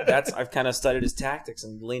 I've kind of studied his tactics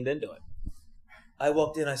and leaned into it. I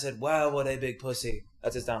walked in, I said, wow, what a big pussy.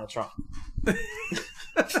 That's his Donald Trump.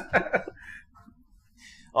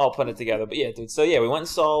 All put it together. But yeah, dude. So yeah, we went and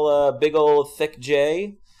saw big old thick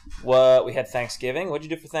J. We had Thanksgiving. What'd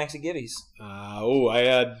you do for Thanksgiving? I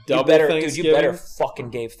had double Thanksgiving. Dude, you better fucking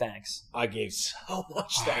gave thanks. I gave so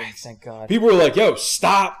much Oh, thanks. thank God. People were like, yo,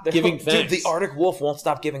 stop giving Dude, thanks. the Arctic Wolf won't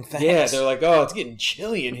stop giving thanks. Yeah, they're like, oh, it's getting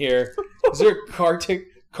chilly in here. Is there a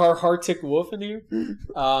Carhartic wolf in here?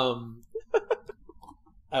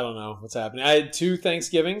 I don't know what's happening. I had 2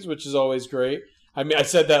 Thanksgivings, which is always great. I mean, I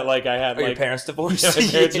said that like I had Are like your parents divorced? my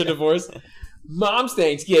parents are divorced. Mom's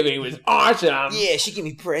Thanksgiving was awesome. Yeah, she gave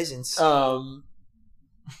me presents. No,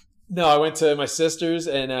 I went to my sister's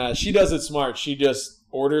and she does it smart. She just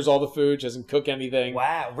orders all the food. She doesn't cook anything.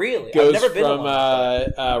 Wow, really? Goes I've never been to from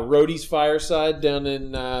one. Rhodey's Fireside down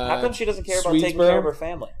in How come she doesn't care about taking Swedesboro? care of her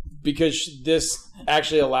family? Because this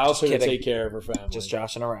actually allows her to kidding. take care of her family. Just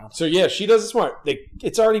joshing around. So yeah, she does it smart.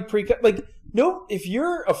 It's already pre-cut. Like, no, if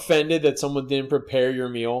you're offended that someone didn't prepare your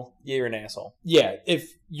meal, Yeah, you're an asshole. yeah,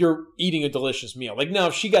 if you're eating a delicious meal. Like, now,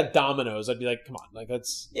 if she got Domino's, I'd be like, come on, like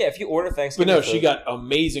that's. Yeah, if you order But Thanksgiving no, food, she got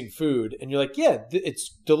amazing food, and you're like, yeah, it's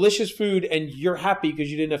delicious food, and you're happy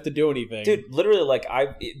because you didn't have to do anything. Dude, literally, like,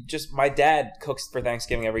 my dad cooks for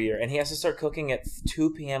Thanksgiving every year, and he has to start cooking at 2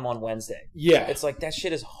 p.m. on Wednesday. yeah, It's like, that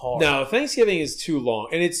shit is hard. no, Thanksgiving is too long,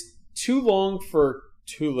 and it's too long for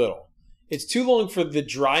too little. It's too long for the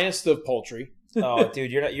driest of poultry. Oh,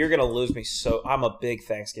 dude, you're gonna lose me. So I'm a big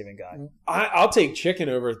Thanksgiving guy. I'll take chicken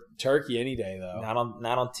over turkey any day, though. Not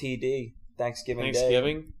on TD Thanksgiving Day.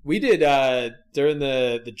 Thanksgiving. We did during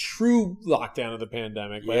the true lockdown of the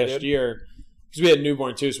pandemic Yeah, last dude. year, because we had a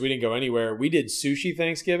newborn too, so we didn't go anywhere. We did sushi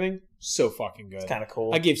Thanksgiving. So fucking good. It's kind of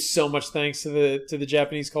cool. I gave so much thanks to the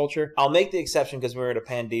Japanese culture. I'll make the exception because we were at a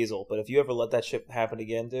Pan Diesel, but if you ever let that shit happen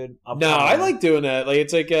again, dude, No, I like doing that. Like,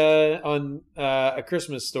 it's like on A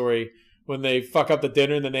Christmas Story when they fuck up the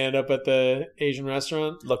dinner and then they end up at the Asian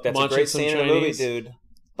restaurant. Look, that's a munching great some scene in a movie, Chinese. dude.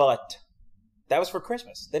 But that was for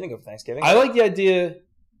Christmas. They didn't go for Thanksgiving. I like the idea.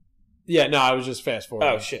 Yeah, no, I was just fast forward.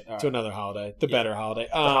 Oh shit! All right. To another holiday, the better holiday.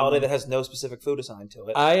 The holiday that has no specific food assigned to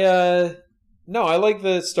it. No, I like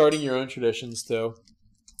the starting your own traditions too.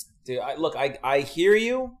 Dude, I hear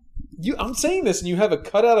you. I'm saying this, and you have a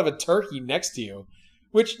cutout of a turkey next to you,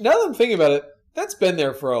 which now that I'm thinking about it, that's been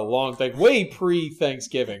there for a long time, way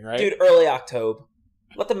pre-Thanksgiving, right? Dude, early October.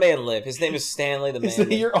 Let the man live. His name is Stanley. The man. Is that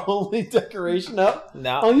live. your only decoration up?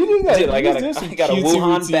 No. Oh, you do got. Dude, I got a cutesy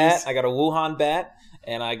Wuhan wootsies. bat. I got a Wuhan bat,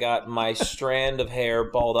 and I got my strand of hair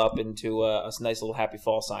balled up into a nice little happy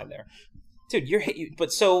fall sign there. Dude,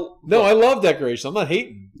 No, I love decoration. I'm not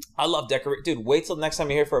hating. I love decorate. Dude, wait till next time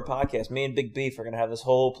you're here for a podcast. Me and Big Beef are gonna have this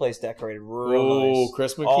whole place decorated real nice.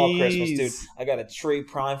 Christmas All keys. Christmas, dude. I got a tree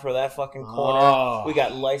primed for that fucking corner. Oh. We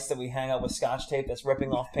got lights that we hang out with Scotch tape that's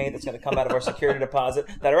ripping off paint that's gonna come out of our security deposit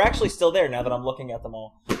that are actually still there now that I'm looking at them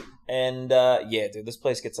all. And yeah, dude, this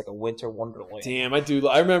place gets like a winter wonderland. Damn, I do.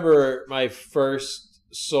 I remember my first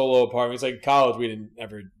solo apartment. It's like in college. We didn't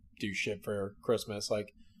ever do shit for Christmas.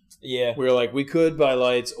 Like. Yeah. We were like, we could buy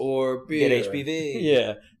lights or beer. Get HPV.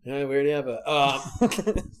 Yeah. We already have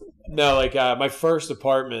it. No, like my first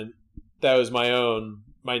apartment, that was my own.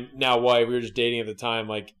 My now wife, we were just dating at the time.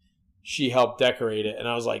 Like, she helped decorate it, and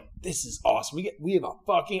I was like, "This is awesome. We have a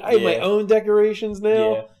fucking. I have my own decorations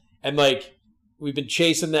now." Yeah. And like, we've been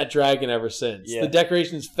chasing that dragon ever since. Yeah. The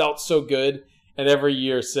decorations felt so good. And every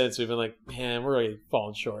year since, we've been like, man, we're really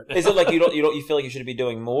falling short. Is it like you feel like you should be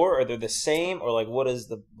doing more, or they're the same, or like what is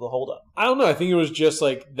the hold up? I don't know. I think it was just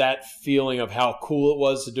like that feeling of how cool it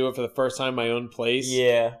was to do it for the first time in my own place.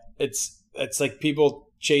 Yeah, it's like people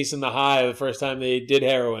chasing the high the first time they did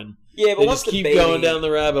heroin. Yeah, but they once just the keep baby... going down the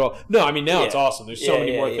rabbit hole. No, I mean now it's Yeah. awesome. There's so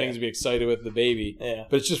many more yeah. things to be excited with the baby. Yeah,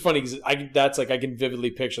 But it's just funny because I can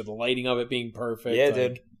vividly picture the lighting of it being perfect. yeah, like,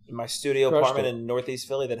 dude. My studio Crushed apartment it. in Northeast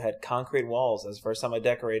Philly that had concrete walls. That was the first time I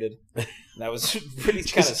decorated. And that was really kind of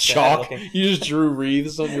Just sad chalk. looking. You just drew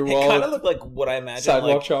wreaths on your It wall. kind of looked like what I imagine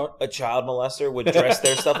Sidewalk like chalk. a child molester would dress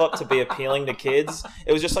their stuff up to be appealing to kids.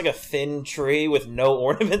 It was just like a thin tree with no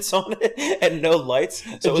ornaments on it and no lights.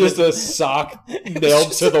 So it was Just a sock nailed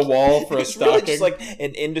just to the wall for it a was really stocking. just like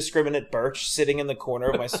an indiscriminate birch sitting in the corner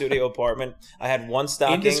of my studio apartment. I had one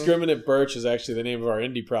stocking. Indiscriminate Birch is actually the name of our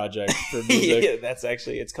indie project for music. Yeah, that's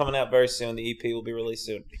actually it's coming out very soon. The EP will be released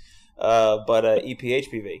soon. But EP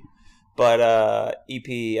HPV. But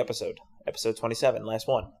EP episode 27, last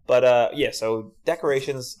one. But yeah, so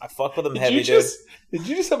decorations, I fuck with them heavy, dude. Did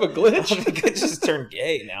you just have a glitch? I think I just turned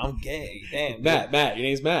gay now. I'm gay. Damn. dude. Matt, your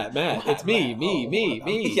name's Matt. It's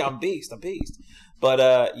me. Yeah, I'm beast.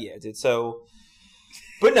 But yeah, dude. So,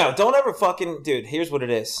 but no, don't ever fucking, dude. Here's what it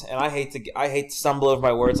is, and I hate to stumble over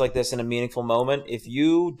my words like this in a meaningful moment. If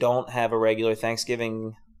you don't have a regular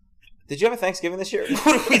Thanksgiving, did you have a Thanksgiving this year?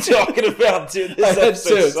 What are we talking about, dude? I This had episode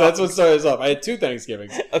two. So that's sucks. what started us off. I had 2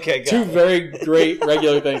 Thanksgivings. Okay, Two got it. very great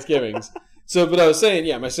regular Thanksgivings. So, but I was saying,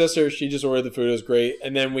 yeah, my sister, she just ordered the food. It was great.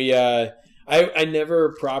 And then I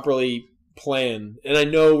never properly planned. And I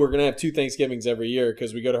know we're going to have 2 Thanksgivings every year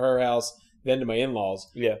because we go to her house, then to my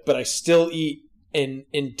in-laws. Yeah. But I still eat an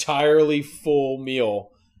entirely full meal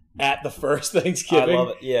at the first Thanksgiving. I love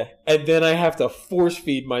it. Yeah. And then I have to force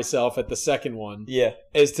feed myself at the second one. Yeah.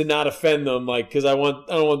 Is to not offend them, like, because I don't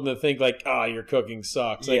want them to think like, your cooking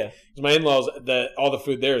sucks. Like, Yeah. 'cause my in-laws, all the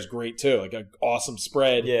food there is great too, like an awesome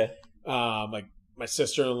spread. Yeah. Like my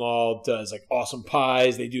sister-in-law does like awesome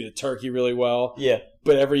pies. They do the turkey really well. Yeah.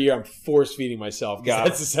 But every year I'm force feeding myself because Got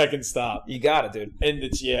that's the second stop. You got it, dude. And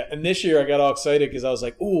and this year I got all excited because I was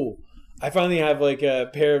like, ooh, I finally have like a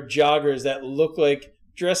pair of joggers that look like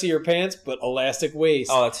dressier pants but elastic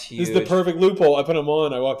waist. Oh, that's huge. This is the perfect loophole. I put them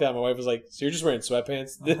on. I walked out. My wife was like, "So you're just wearing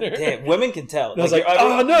sweatpants to dinner?" Damn, women can tell. And I was like,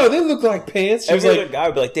 "Oh no, they look like pants." She was Every like, other guy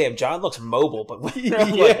would be like, "Damn, John looks mobile," but women are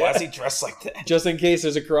Yeah. like, "Why is he dressed like that?" "Just in case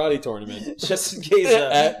there's a karate tournament." Just in case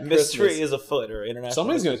At mystery Christmas. is afoot or international.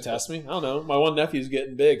 Somebody's going to mystery is test me. I don't know. My one nephew's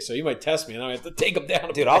getting big, so he might test me, and I have to take him down.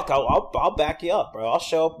 afoot. Dude, I'll back you up, bro. I'll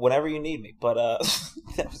show up whenever you need me. But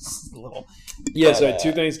that was a little. Yeah, But, so I had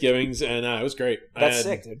 2 Thanksgivings, and it was great. That's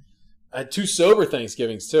sick, dude. I had 2 sober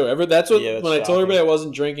Thanksgivings too. That's what Yeah, that's when I told shocking. everybody I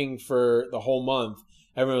wasn't drinking for the whole month,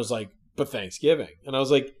 everyone was like, "But Thanksgiving," and I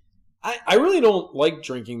was like, I really don't like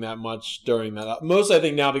drinking that much during that. Most I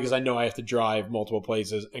think now because I know I have to drive multiple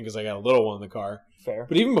places and because I got a little one in the car. Fair.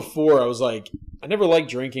 But even before, I was like, I never liked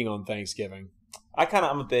drinking on Thanksgiving.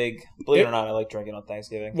 I'm a big, believe it or not, I like drinking on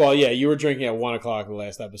Thanksgiving. Well, yeah, you were drinking at 1:00 the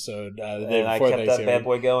last episode, the day And I before kept that Thanksgiving. bad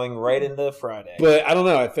boy going right into Friday. But I don't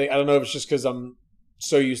know. I don't know if it's just because I'm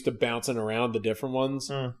so used to bouncing around the different ones.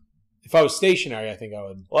 Mm. If I was stationary, I think I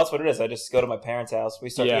would. Well, that's what it is. I just go to my parents' house. We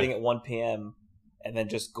start Yeah. eating at 1 p.m. and then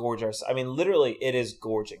just gorge ourselves. I mean, literally, it is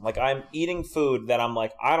gorging. Like, I'm eating food that I'm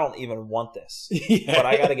like, I don't even want this. Yeah. But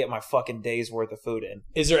I got to get my fucking day's worth of food in.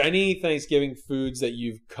 Is there any Thanksgiving foods that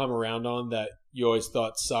you've come around on that you always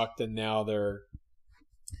thought sucked and now they're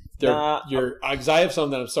Because I have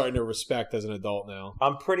some that I'm starting to respect as an adult now.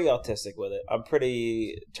 I'm pretty autistic with it. I'm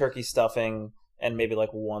pretty turkey stuffing and maybe like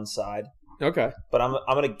one side. Okay. But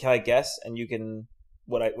can I guess? And you can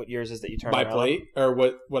what yours is that you turned my around plate or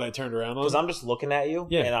what I turned around on. Because I'm just looking at you.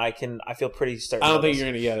 Yeah. And I feel pretty certain. I don't think you're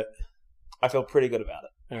gonna get it. I feel pretty good about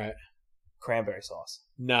it. All right. Cranberry sauce.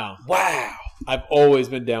 No. Wow. I've always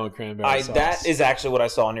been down with cranberry sauce. That is actually what I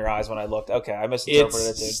saw in your eyes when I looked. Okay, I misinterpreted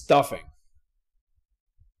it, dude. It's stuffing.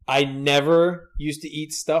 I never used to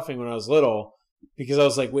eat stuffing when I was little because I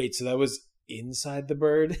was like, wait, so that was inside the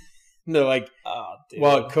bird? And they're like, oh, dude.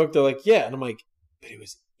 while it cooked, they're like, yeah. And I'm like, but it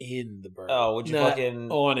was in the bird. Oh, would you not fucking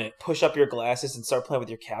on it? Push up your glasses and start playing with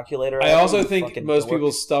your calculator? I also think most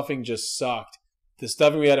people's stuffing just sucked. The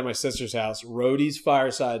stuffing we had at my sister's house, Rhodey's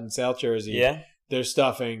Fireside in South Jersey. Yeah. Their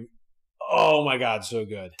stuffing, oh my God, so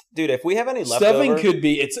good. Dude, if we have any leftover... Stuffing could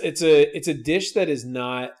be, it's a dish that is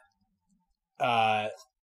not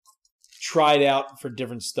tried out for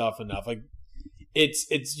different stuff enough. Like,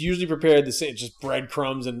 it's usually prepared the same, just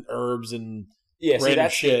breadcrumbs and herbs and random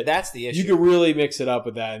shit. That's the issue. You could really mix it up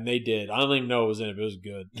with that, and they did. I don't even know what was in it, but it was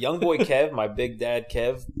good. Young boy Kev, my big dad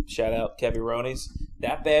Kev, shout out Kevy Ronies.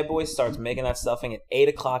 That bad boy starts making that stuffing at 8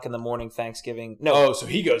 o'clock in the morning Thanksgiving. No, oh, so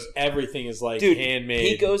he goes. Everything is like dude, handmade.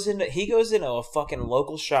 He goes into a fucking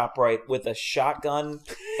local ShopRite with a shotgun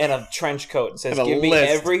and a trench coat and says, "Give me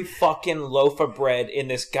every fucking loaf of bread in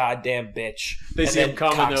this goddamn bitch." They see him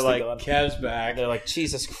coming. They're like, "Kev's back." They're like,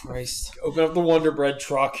 "Jesus Christ!" Open up the Wonder Bread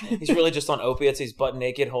truck. He's really just on opiates. He's butt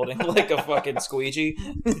naked, holding like a fucking squeegee.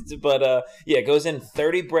 But yeah, goes in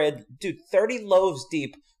 30 bread, dude, 30 loaves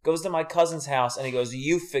deep. Goes to my cousin's house and he goes,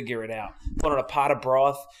 "You figure it out." Put on a pot of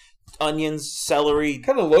broth, onions, celery. What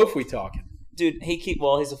kind of loaf we talking? Dude, he's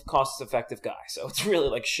a cost-effective guy, so it's really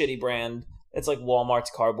like shitty brand. It's like Walmart's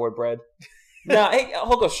cardboard bread.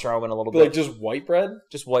 He'll go Sherwin a little bit. Like just white bread?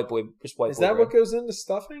 Just white boy. Is that what goes into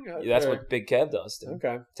stuffing? Yeah, that's what Big Kev does, dude.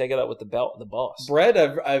 Okay. Take it out with the boss. Bread,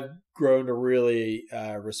 I've grown to really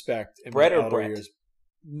respect. In bread my or Brett? Years.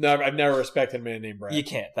 No, I've never respected a man named Brett. You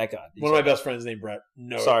can't, thank God. One of my best friends named Brett.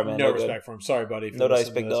 No, sorry, man. No respect for him. Sorry, buddy. No dice,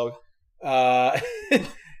 big dog.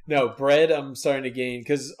 No, bread I'm starting to gain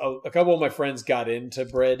because a couple of my friends got into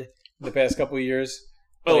bread in the past couple of years.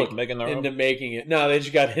 Making their own? Into making it. No, they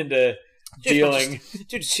just got into dealing.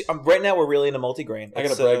 Dude, right now we're really into multigrain. I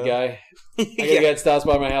got a bread guy. I got a guy that stops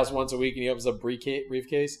by my house once a week and he opens up a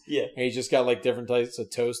briefcase. Yeah. And he's just got like different types of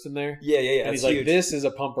toast in there. Yeah. And he's like, "This is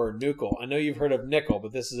a pumper nickel. I know you've heard of nickel,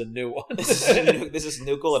 but this is a new one." This is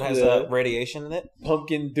nickel. It has radiation in it.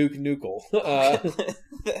 Pumpkin Duke Nickel.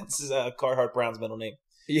 That's Carhartt Brown's middle name.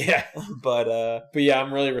 Yeah. But yeah,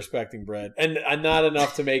 I'm really respecting bread. And I'm not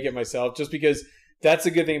enough to make it myself just because that's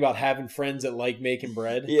a good thing about having friends that like making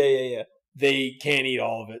bread. Yeah. They can't eat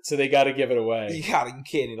all of it, so they got to give it away. You can't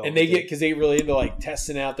eat all of it. And they get, because they really into like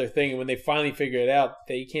testing out their thing, and when they finally figure it out,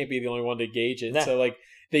 they can't be the only one to gauge it. Nah. So like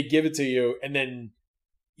they give it to you, and then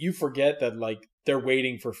you forget that like they're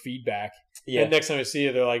waiting for feedback. Yeah. And next time I see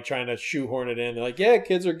you, they're like trying to shoehorn it in. They're like, "Yeah,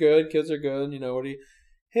 kids are good. You know, what do you?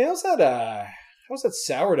 Hey, how's that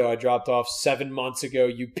sourdough I dropped off 7 months ago,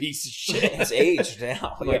 you piece of shit?" It's aged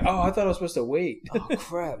now. I'm like, "Oh, I thought I was supposed to wait." Oh,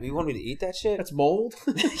 crap. You want me to eat that shit? That's mold?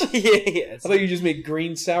 Yeah. I thought you just made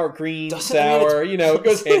green sour. You know, it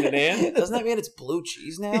goes hand in hand. Doesn't that mean it's blue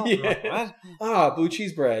cheese now? Yeah. Like, blue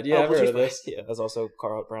cheese bread. Yeah, I've heard of this. Yeah, that's also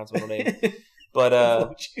Carl Brown's middle name. But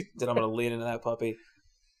then I'm going to lean into that puppy.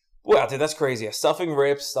 Wow, dude, that's crazy. Stuffing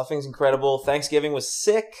rips. Stuffing's incredible. Thanksgiving was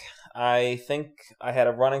sick. I think I had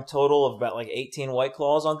a running total of about like 18 White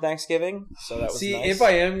Claws on Thanksgiving, so that was nice. If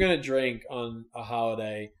I am going to drink on a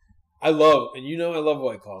holiday, I love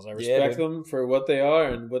White Claws. I respect them for what they are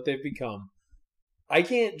and what they've become. I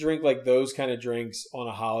can't drink like those kind of drinks on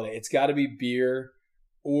a holiday. It's got to be beer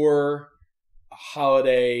or a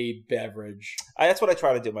holiday beverage. That's what I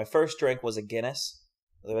try to do. My first drink was a Guinness.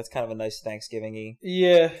 That's kind of a nice Thanksgiving-y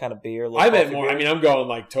kind of beer. I meant more. Beer. I mean, I'm going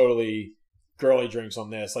like totally girly drinks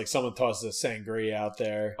on this. Like someone tosses a sangria out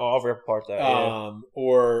there. Oh, I'll rip apart that.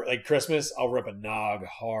 Or like Christmas, I'll rip a nog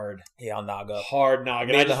hard. Yeah, I'll nog up. Hard nog.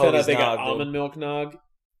 And I just found out they got almond milk nog.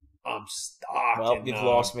 I'm stocking. Well, you've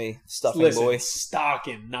lost me, stuffing boy.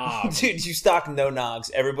 Stocking nog. Dude, you stock no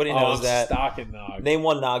nogs. Everybody knows that. Stocking nog. Name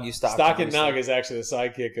one nog you stock. Stocking nog is actually the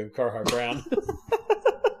sidekick of Carhartt Brown.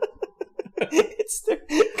 It's the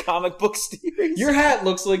comic book series. Your hat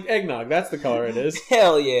looks like eggnog. That's the color it is.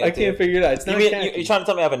 Hell yeah, I can't figure it out. It's not you're trying to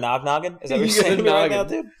tell me I have a noggin? Is that what you're saying right now,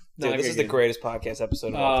 dude? Dude, this is the greatest podcast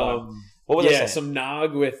episode of all time. What was I saying? Some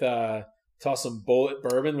nog with toss some Bullet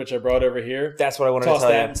bourbon, which I brought over here. That's what I wanted to tell you. Toss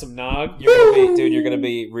that and some nog. You're gonna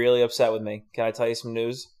be really upset with me. Can I tell you some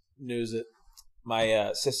news? News it.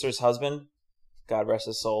 my sister's husband, God rest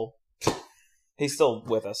his soul. He's still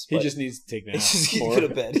with us. He just needs to take naps. He's more. go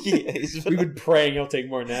to bed. We've We've been praying he'll take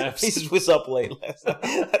more naps. He was up late last night.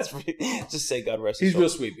 That's pretty, just say God rest his He's soul. real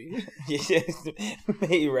sweepy. May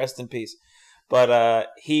he rest in peace. But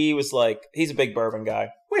he was like, he's a big bourbon guy.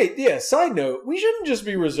 Wait, yeah, side note, we shouldn't just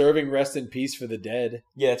be reserving rest in peace for the dead.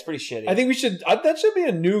 Yeah, it's pretty shitty. I think we should, that should be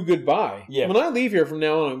a new goodbye. Yeah. When I leave here from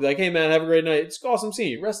now on, I'll be like, hey man, have a great night. It's awesome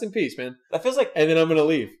seeing you. Rest in peace, man. That feels like And then I'm going to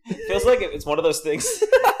leave. feels like it's one of those things.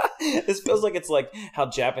 This feels like it's like how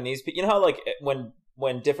Japanese people, you know how like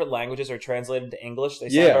when different languages are translated to English, they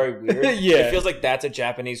sound Yeah. very weird. Yeah. It feels like that's a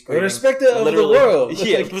Japanese greeting. Respect of the Literally- world.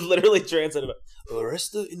 Yeah, Like, literally translated.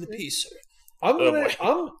 Rest in the peace, sir.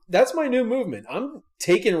 that's my new movement. I'm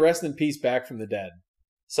taking rest in peace back from the dead.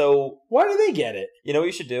 So Why do they get it? you know what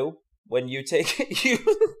you should do when you take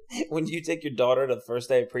when you take your daughter to the first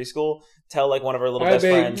day of preschool. Tell like one of her little All right, best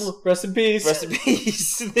babe, friends. rest in peace. Rest in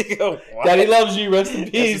peace. They go, what? Daddy loves you. Rest in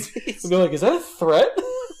Rest peace. in peace. And they're like, is that a threat?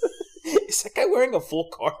 Is that guy wearing a full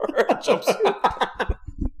Carhartt jumpsuit?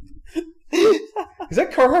 Is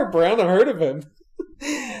that Carhartt Brown? I heard of him.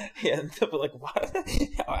 Yeah, but like, what?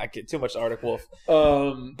 I get too much Arctic Wolf.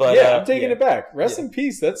 But yeah, I'm taking yeah. it back. Rest Yeah. in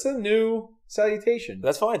peace. That's a new salutation.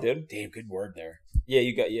 That's fine, dude. Damn good word there. Yeah,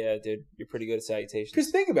 dude. You're pretty good at salutations. Because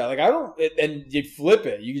think about it, like I don't, and you flip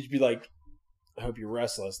it. You could be like, I hope you're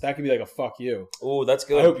restless. That could be like a fuck you. Oh, that's I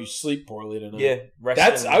good. hope you sleep poorly tonight. Yeah, rest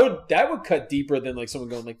That's in- that would cut deeper than like someone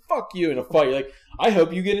going like fuck you in a fight. You're like, I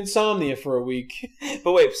hope you get insomnia for a week.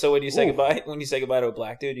 But wait, so when you say Ooh. goodbye, to a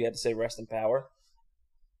black dude, you have to say rest in power.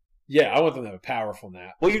 Yeah, I want them to have a powerful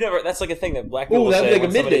nap. Well, you never. That's like a thing that black people Ooh, that'd say be like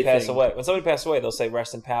when a somebody midday passes thing. away. When somebody passes away, they'll say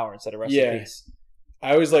rest in power instead of rest Yeah. in peace.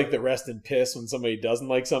 I always like the rest in piss when somebody doesn't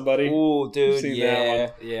like somebody. Ooh, dude, seen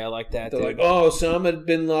that yeah, I like that. They're Dude. like, oh, Osama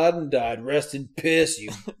bin Laden died. Rest in piss, you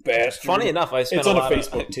bastard. Funny enough, I spent It's a on a lot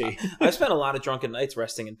Facebook of, tee. I spent a lot of drunken nights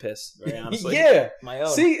resting in piss. Very honestly, Yeah. my own.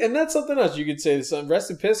 See, and that's something else you could say. This rest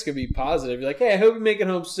in piss could be positive. You're like, hey, I hope you make it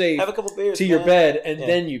home safe have a couple beers to your man. bed, and Yeah.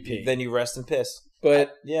 then you pee. Then you rest in piss.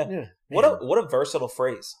 But Yeah. yeah, What a versatile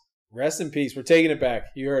phrase. rest in peace. We're taking it back.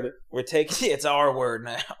 You heard it. We're taking it's our word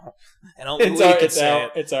now, and only It's we our can it's say our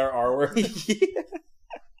it. it's our R word.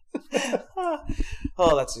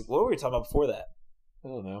 Oh, that's what were we talking about before that? I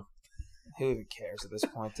don't know. Who even cares at this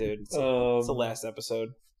point, dude? It's the last episode.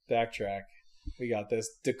 Backtrack. We got this.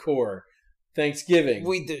 Decor. Thanksgiving.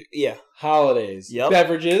 We do, yeah, Holidays. Yep.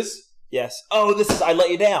 Beverages. yes. Oh, this is I let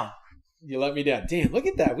you down. You let me down. Damn, look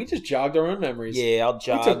at that. We just jogged our own memories. Yeah, I'll We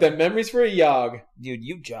jog. took them memories for a jog. Dude,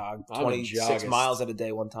 you jogged I'm a 26 joggist. miles at a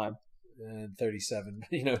day one time. And 37.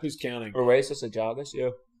 You know, who's counting? Or racist, a joggist? Yeah.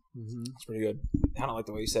 Mm-hmm. That's pretty good. I don't like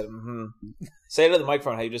the way you said it. Mm-hmm. Say it to the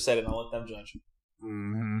microphone how you just said it, and I'll let them judge.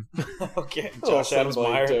 Mm-hmm. Okay, Oh, Josh Adams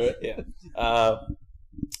somebody Meyer. do it. Yeah.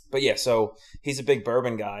 But yeah, so he's a big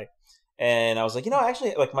bourbon guy, and I was like,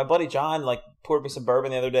 actually, like my buddy John, like poured me some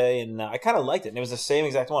bourbon the other day, and I kind of liked it. And it was the same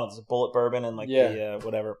exact one. It was a bullet bourbon and like the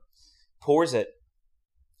whatever. Pours it.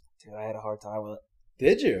 Dude, I had a hard time with it.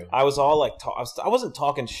 Did you? I was all like, I wasn't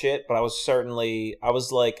talking shit, but I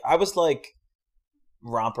was like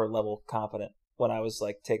romper level competent when I was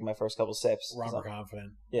like taking my first couple sips. Romper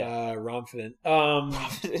confident. Yeah. Romfident.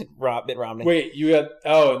 Bit Romney. Wait, you had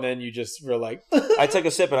and then you just were like I took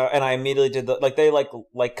a sip and I immediately did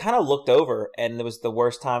they kind of looked over, and it was the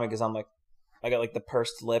worst time because I'm like, I got like the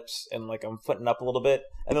pursed lips and like I'm footing up a little bit,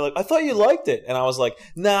 and they're like, I thought you liked it, and I was like,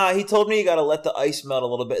 nah, he told me you got to let the ice melt a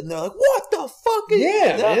little bit, and they're like, what the fuck?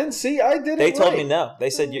 Yeah, no. man. See, I did it. They told right. me no. They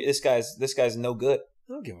said this guy's no good.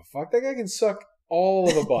 I don't give a fuck. That guy can suck all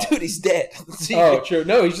of a butt. Dude, he's dead. Oh, true.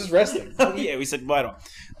 No, he's just resting. Yeah, we said goodbye to him.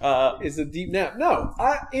 It's a deep nap. No,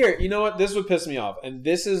 you know what? This would piss me off, and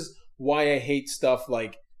this is why I hate stuff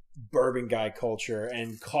like bourbon guy culture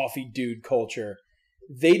and coffee dude culture.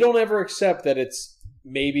 They don't ever accept that it's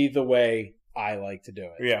maybe the way I like to do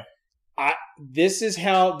it. Yeah. This is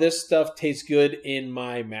how this stuff tastes good in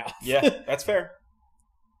my mouth. Yeah, that's fair.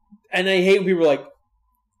 And I hate when people are like,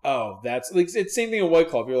 oh, that's like, it's the same thing in White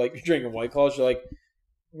Claw. If you're like, you're drinking White Claws, you're like,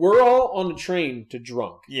 we're all on a train to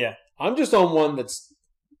drunk. Yeah. I'm just on one that's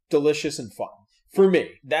delicious and fun for me.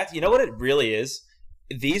 You know what it really is?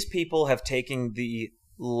 These people have taken the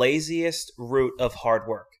laziest route of hard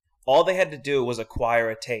work. All they had to do was acquire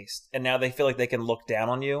a taste, and now they feel like they can look down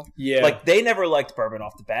on you. Yeah. Like, they never liked bourbon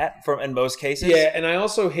off the bat, in most cases. Yeah, and I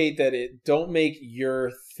also hate that it don't make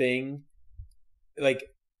your thing, like,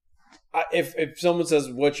 if someone says,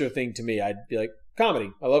 what's your thing to me, I'd be like,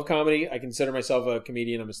 comedy. I love comedy. I consider myself a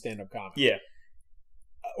comedian. I'm a stand-up comic. Yeah.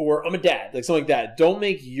 Or I'm a dad, like something like that. Don't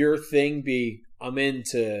make your thing be, I'm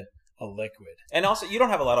into a liquid. And also, you don't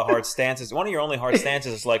have a lot of hard stances. One of your only hard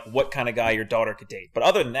stances is like what kind of guy your daughter could date. But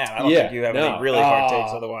other than that, I don't think you have any really hard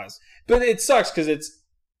takes otherwise. But it sucks because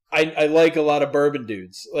I like a lot of bourbon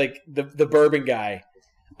dudes. Like the bourbon guy.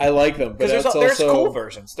 I like them. Because there's cool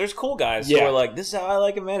versions. There's cool guys who are like, this is how I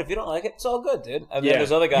like it, man. If you don't like it, it's all good, dude. And then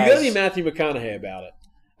there's other guys. You got to be Matthew McConaughey about it.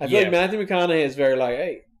 I feel like Matthew McConaughey is very like,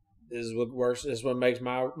 hey, this is what works. This is what makes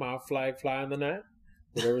my flag fly in the night.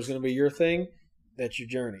 Whatever's going to be your thing, that's your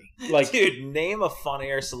journey. Like, dude, name a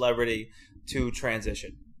funnier celebrity to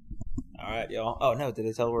transition. All right, y'all. Oh no, did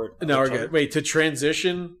they tell word? No, we're good. Wait, to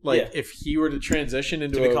transition? Like, if he were to transition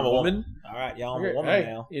into become a woman? All right, y'all. I'm a woman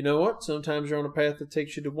now. You know what? Sometimes you're on a path that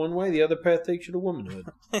takes you to one way. The other path takes you to womanhood.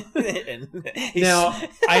 Now,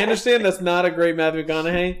 I understand that's not a great Matthew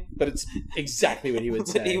McConaughey, but it's exactly what he would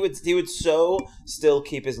say. He would so still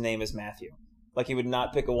keep his name as Matthew. Like he would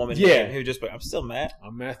not pick a woman name. He would just be, I'm still Matt.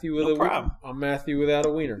 I'm Matthew with I'm Matthew without a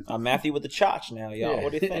wiener. I'm Matthew with the chotch now, y'all. Yeah.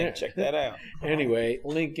 What do you think? Check that out. Anyway,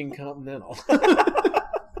 Lincoln Continental.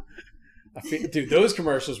 Dude, those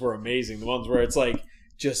commercials were amazing. The ones where it's like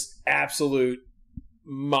just absolute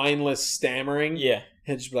mindless stammering. Yeah.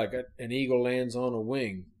 And just be like, an eagle lands on a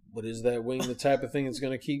wing. But is that wing the type of thing that's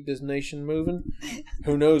going to keep this nation moving?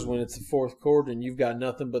 Who knows when it's the fourth quarter and you've got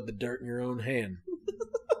nothing but the dirt in your own hand.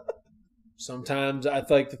 Sometimes I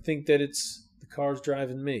like to think that it's the car's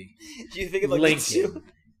driving me. Do you think it's like Lincoln,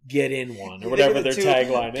 get in one, or whatever their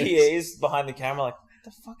tagline is. PAs behind the camera like, what the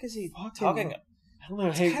fuck is he talking? I don't know.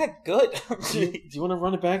 It's kind of good. do you want to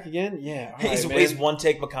run it back again? Yeah. He's one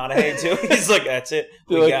take McConaughey too. He's like, that's it.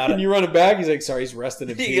 We got it. Can you run it back? He's like, sorry, he's resting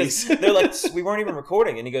in peace. They're like, we weren't even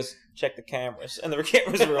recording. And he goes, check the cameras. And the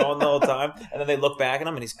cameras were on the whole time. And then they look back at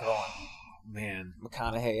him and he's gone. Man,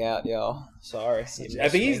 McConaughey out, yo. Sorry. I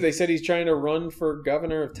think they said he's trying to run for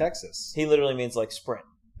governor of Texas. He literally means like sprint.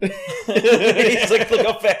 He's like, look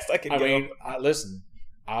how fast I can go. I mean, listen,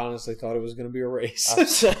 I honestly thought it was going to be a race. I'm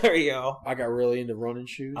sorry, yo. I got really into running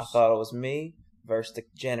shoes. I thought it was me versus the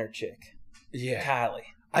Jenner chick. Yeah. Kylie.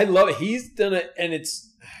 I love it. He's done it, and it's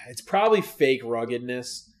probably fake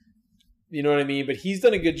ruggedness. You know what I mean? But he's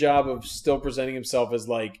done a good job of still presenting himself as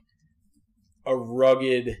like a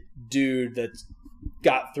rugged dude that's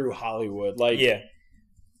got through Hollywood. Like, yeah,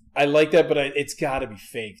 I like that, but it's got to be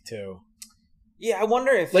fake too. Yeah, I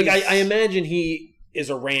wonder if like I imagine he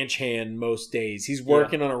is a ranch hand most days. He's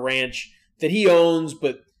working on a ranch that he owns,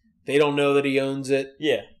 but they don't know that he owns it.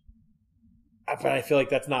 Yeah, but I feel like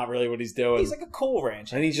that's not really what he's doing. He's like a cool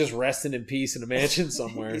ranch, and he's just resting in peace in a mansion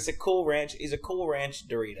somewhere. He's a cool ranch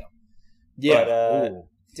Dorito. Yeah. But,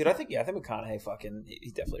 dude, I think McConaughey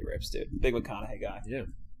he definitely rips, dude. Big McConaughey guy. Yeah.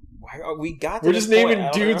 Why are we got? We're just naming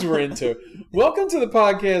dudes we're into. Welcome to the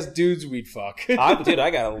podcast, dudes we'd fuck. Dude, I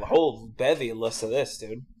got a whole bevy list of this,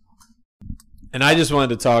 dude. And I just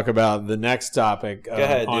wanted to talk about the next topic Go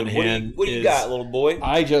ahead, on dude. hand. What do you got, little boy?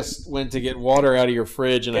 I just went to get water out of your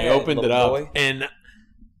fridge, and I opened it up, and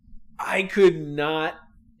I could not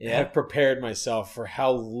have prepared myself for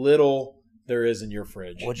how little there is in your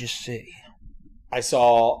fridge. What'd you see? I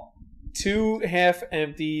saw 2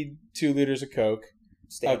 half-empty 2 liters of Coke,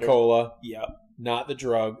 Standard. a cola, not the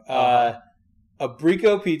drug, a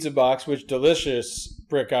Brico pizza box, which delicious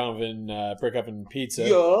brick oven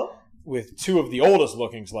pizza, with 2 of the oldest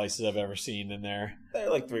looking slices I've ever seen in there. They're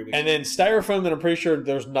like 3 weeks. And then styrofoam that I'm pretty sure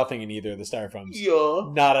there's nothing in either of the styrofoams.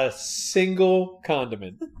 Not a single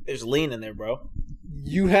condiment. There's lean in there, bro.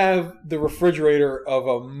 You have the refrigerator of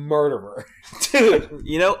a murderer. Dude,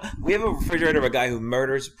 you know, we have a refrigerator of a guy who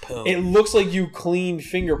murders poon. It looks like you cleaned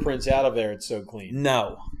fingerprints out of there. It's so clean.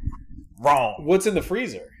 No. Wrong. What's in the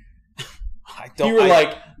freezer? You were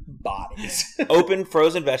like, bodies. Open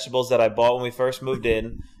frozen vegetables that I bought when we first moved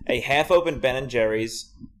in, a half-open Ben &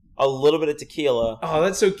 Jerry's, a little bit of tequila. Oh,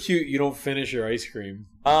 that's so cute. You don't finish your ice cream.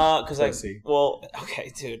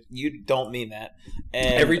 Okay, dude, you don't mean that.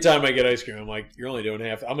 And every time I get ice cream, I'm like, you're only doing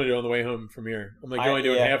half. I'm going to do it on the way home from here. I'm like, you're only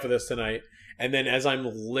doing half of this tonight. And then as I'm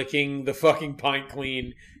licking the fucking pint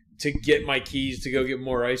clean to get my keys to go get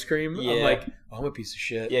more ice cream, I'm like, oh, I'm a piece of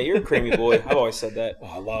shit. Yeah, you're a creamy boy. I've always said that. Oh,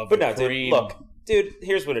 I love but the no, cream. Dude, look, dude,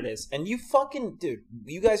 here's what it is. And you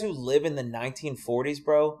guys who live in the 1940s,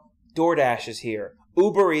 bro, DoorDash is here.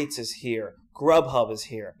 Uber Eats is here. Grubhub is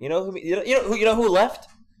here. You know who left?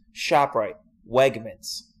 ShopRite,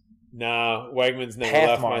 Wegmans. Nah, Wegmans never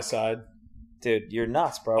left my side. Dude, you're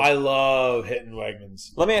nuts, bro. I love hitting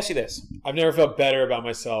Wegmans. Let me ask you this. I've never felt better about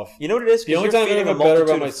myself. You know what it is? The only time I ever felt better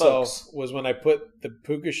about myself was when I put the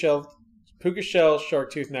puka shell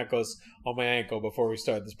shark tooth necklace on my ankle before we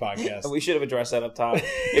started this podcast. We should have addressed that up top.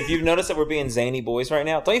 If you've noticed that we're being zany boys right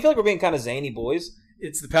now, don't you feel like we're being kind of zany boys?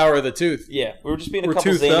 It's the power of the tooth. Yeah, we were just being a We're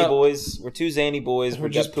couple toothed zany up. boys. We're two zany boys. We're We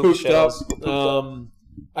just got poop pooped up. shells. We're pooped up.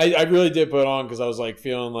 I really did put it on because I was like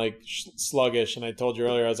feeling like sluggish, and I told you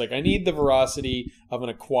earlier I was like, I need the veracity of an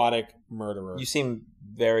aquatic murderer. You seem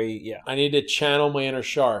very I need to channel my inner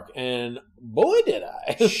shark, and boy did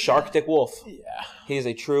I! Shark Dick Wolf. Yeah. He is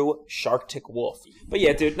a true Shark Dick Wolf. But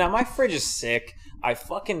yeah, dude. Now my fridge is sick. I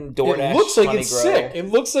fucking DoorDash. It looks like Honey it's Grow. sick. It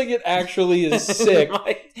looks like it actually is sick.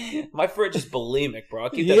 my fridge is bulimic, bro. I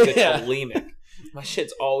keep that Yeah. bitch bulimic. My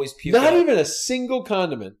shit's always puking. Not out. even a single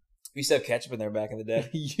condiment. We used to have ketchup in there back in the day.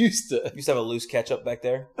 Used to. We used to have a loose ketchup back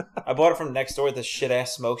there. I bought it from next door at this shit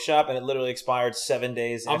ass smoke shop, and it literally expired 7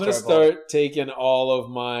 days. I'm after gonna I bought it. start taking all of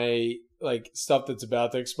my like stuff that's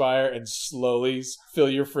about to expire and slowly fill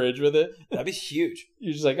your fridge with it. That'd be huge.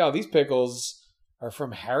 You're just like, oh, these pickles are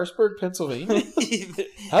from Harrisburg, Pennsylvania.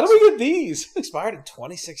 How do we get these? Expired in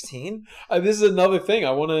 2016. This is another thing.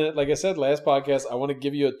 I want to, like I said last podcast, I want to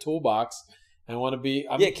give you a toolbox. I want to be.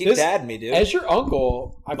 Yeah, keep dadding me, dude. As your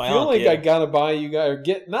uncle, I My feel uncle, like yeah. I gotta buy you guys, or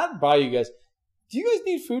not buy you guys. Do you guys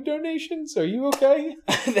need food donations? Are you okay?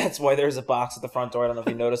 That's why there's a box at the front door. I don't know if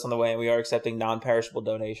you noticed on the way, and we are accepting non-perishable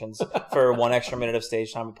donations for 1 extra minute of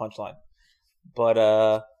stage time at Punchline.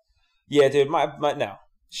 But yeah, dude, my no,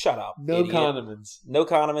 shut up. No idiot. condiments. No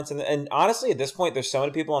condiments, and honestly, at this point, there's so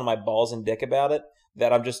many people on my balls and dick about it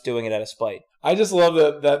that I'm just doing it out of spite. I just love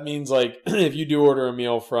that. That means like if you do order a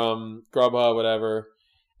meal from Grubhub, whatever,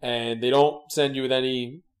 and they don't send you with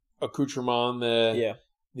any accoutrement,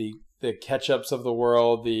 the ketchups of the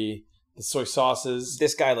world, the soy sauces.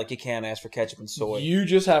 This guy, like, you can't ask for ketchup and soy. You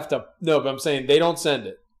just have to. No, but I'm saying they don't send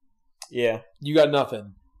it. Yeah, You got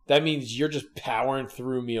nothing. That means you're just powering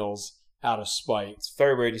through meals out of spite. it's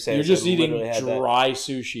very weird you say. You're this. just I eating literally had that. dry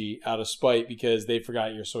sushi out of spite because they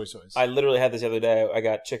forgot your soy sauce. I literally had this the other day. I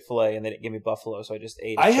got Chick-fil-A and they didn't give me buffalo, so I just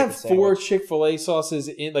ate. I have chicken 4 sandwich. Chick-fil-A sauces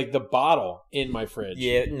in like the bottle in my fridge.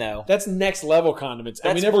 Yeah, no, That's next level condiments. And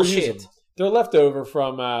we That's never bullshit. use them. They're left over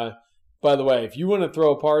from, by the way, if you want to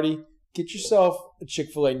throw a party, get yourself a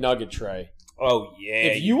Chick-fil-A nugget tray. Oh yeah.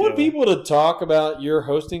 If you want do. people to talk about your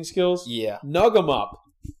hosting skills, yeah, nug them up.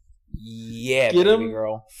 yeah, Get baby 'em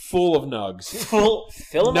girl. Full of nugs.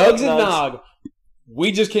 Fill 'em Nugs with and nog.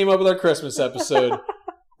 We just came up with our Christmas episode.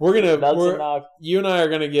 Nugs and nog. You and I are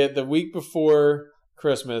gonna get the week before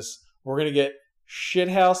Christmas. We're gonna get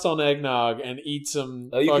shithoused on eggnog and eat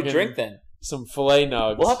some. Oh, you fucking, could drink then. some filet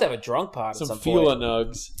nugs. We'll have to have a drunk pod. some at some fila point.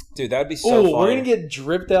 nugs. Dude, that would be so. Oh, funny. we're gonna get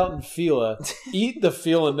dripped out in fila. Eat the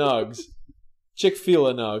fila nugs.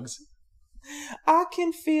 Chick-fila nugs. I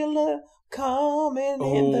can feel it coming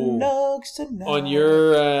in the Oh. nugs tonight. On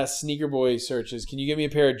your Sneaker Boy searches, can you give me a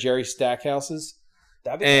pair of Jerry Stackhouses?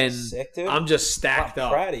 That'd be and sick, dude. I'm just stacked I'm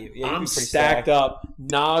up. proud of you. Yeah, you'd I'm be pretty stacked up,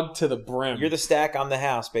 nog to the brim. You're the stack. I'm the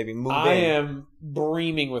house, baby. Move I in. am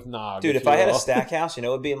breaming with nog. Dude, if you I had a will. stack house, you know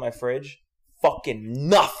what would be in my fridge? Fucking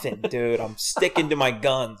nothing, dude. I'm sticking to my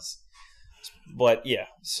guns. But yeah,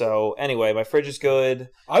 so anyway, my fridge is good.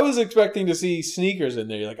 I was expecting to see sneakers in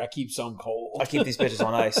there. You're like, I keep some cold. I keep these bitches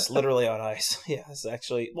on ice, literally on ice. Yeah, it's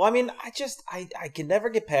actually. Well, I mean, I can never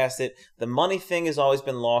get past it. The money thing has always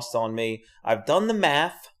been lost on me. I've done the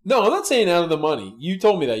math. No, I'm not saying out of the money. You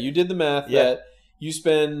told me that. You did the math Yeah. that you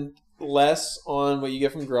spend less on what you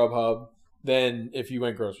get from Grubhub than if you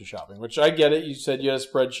went grocery shopping, which I get it. You said you had a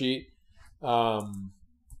spreadsheet.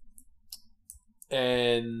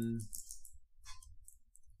 And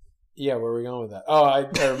yeah, where are we going with that? Oh, I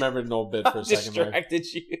remembered an old bit for a second there. Distracted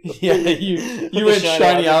you. Yeah, you went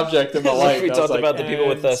shiny object in my life. We I was talked like, about the people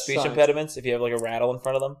with and speech science. impediments. If you have like a rattle in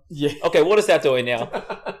front of them. Yeah. Okay, what is that doing now?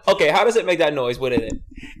 Okay, how does it make that noise? What is it?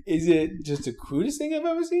 Is it just the crudest thing I've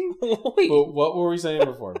ever seen? Wait. But what were we saying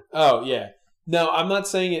before? Oh, yeah. No, I'm not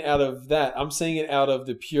saying it out of that. I'm saying it out of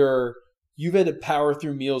the pure, you've had to power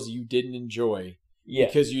through meals you didn't enjoy Yeah,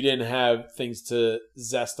 because you didn't have things to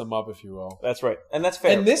zest them up, if you will. that's right, and that's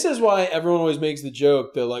fair. And this is why everyone always makes the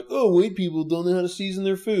joke. They're like, oh, white people don't know how to season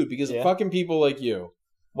their food because Yeah. of fucking people like you.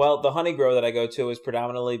 Well, the honey grow that I go to is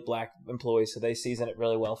predominantly black employees, so they season it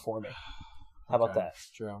really well for me. How about Okay, that?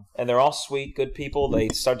 True. And they're all sweet, good people. They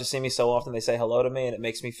start to see me so often, they say hello to me, and it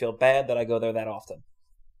makes me feel bad that I go there that often.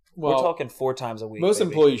 Well, We're talking 4 times a week. most baby.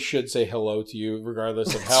 employees should say hello to you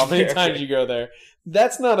regardless of how many Fair. times you go there.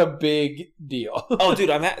 That's not a big deal. Oh,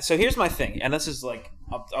 dude, so here's my thing, and this is like,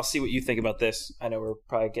 I'll see what you think about this. I know we're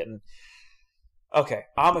probably getting. Okay,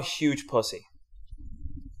 I'm a huge pussy,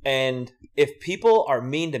 and if people are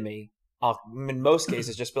mean to me, I'll in most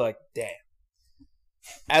cases just be like, "Damn."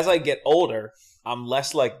 As I get older, I'm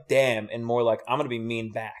less like "damn" and more like I'm gonna be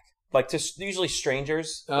mean back. Like to usually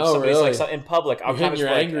strangers. If Oh, somebody's really? like in public, I'm You're kind hitting of your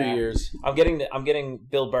like, angry "Ah." ears. I'm getting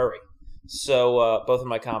Bill Burry. So both in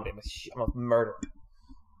my comedy, I'm a murderer.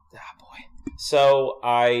 Ah, boy. So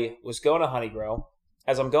I was going to Honeygrow.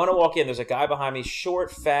 As I'm going to walk in, there's a guy behind me,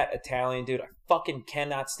 short, fat Italian dude. I fucking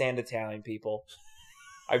cannot stand Italian people.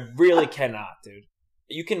 I really cannot, dude.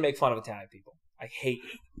 You can make fun of Italian people. I hate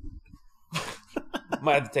you.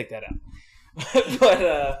 Might have to take that out.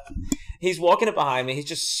 But he's walking up behind me. He's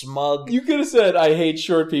just smug. You could have said, I hate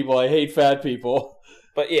short people. I hate fat people.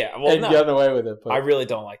 But yeah, well, and no. gotten away with it. But... I really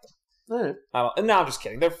don't like them. All right. No, I'm just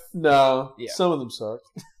kidding. They're some of them suck.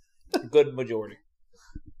 good majority.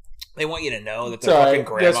 They want you to know that they're fucking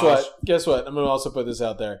grandmas. Guess what? I'm going to also put this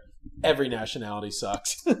out there. Every nationality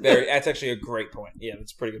sucks. That's actually a great point. Yeah,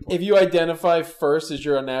 that's a pretty good point. If you identify first as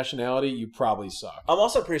your nationality, you probably suck. I'm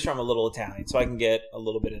also pretty sure I'm a little Italian, so I can get a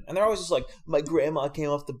little bit in. And they're always just like, my grandma came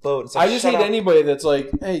off the boat. It's like, I just hate anybody that's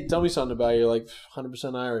like, hey, tell me something about you. You're like,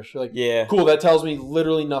 100% Irish. You're like, yeah. Cool, that tells me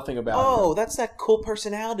literally nothing about you. Oh, that's that cool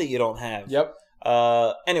personality you don't have. Yep.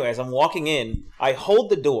 Anyways, I'm walking in. I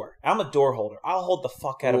hold the door. I'm a door holder. I'll hold the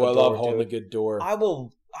fuck out of a door. I love holding a good door. I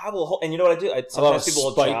will hold. And you know what I do? I love a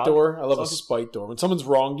spite door. I love a spite door. When someone's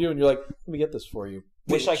wronged you and you're like, let me get this for you.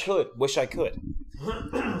 Wish I could.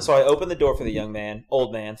 So I open the door for the young man,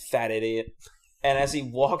 old man, fat idiot. And as he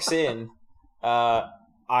walks in,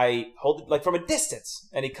 I hold it like from a distance.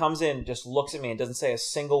 And he comes in, just looks at me and doesn't say a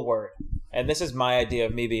single word. And this is my idea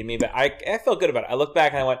of me being me. But I felt good about it. I looked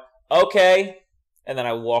back and I went, okay. And then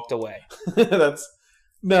I walked away.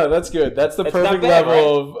 That's good. That's the perfect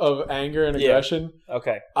level of anger and aggression. Yeah.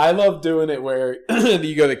 Okay. I love doing it where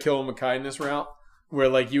you go the kill him with kindness route, where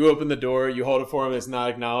like you open the door, you hold it for him, it's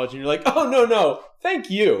not acknowledged, and you're like, oh no,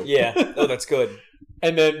 thank you. Yeah. Oh, that's good.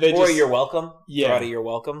 And then you're welcome. Yeah. You're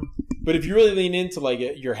welcome. But if you really lean into like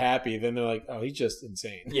it, you're happy, then they're like, oh, he's just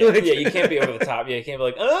insane. Yeah. Yeah. You can't be over the top. Yeah. You can't be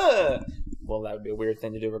like, well, that would be a weird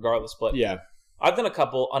thing to do regardless. But yeah. I've done a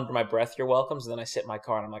couple under my breath, you're welcomes, and then I sit in my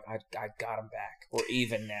car and I'm like, I got him back. We're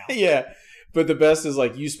even now. Yeah. But the best is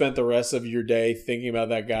like you spent the rest of your day thinking about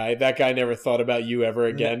that guy. That guy never thought about you ever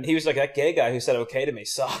again. He was like, that gay guy who said okay to me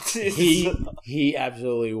sucked. He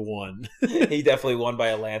absolutely won. He definitely won by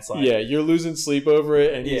a landslide. Yeah, you're losing sleep over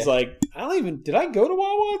it, and he's like, did I go to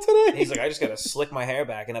Wawa today? He's like, I just got to slick my hair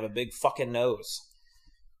back and have a big fucking nose.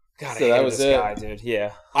 God, so I hate this guy, dude.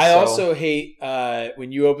 Yeah. I also hate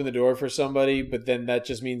when you open the door for somebody, but then that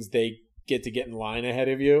just means they get in line ahead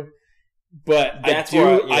of you. But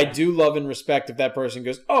I do love and respect if that person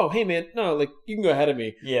goes, oh, hey, man, no, like, you can go ahead of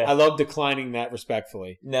me. Yeah. I love declining that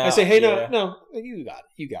respectfully. No, I say, hey, no, you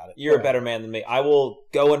got it. You're a better man than me. I will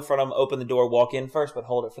go in front of them, open the door, walk in first, but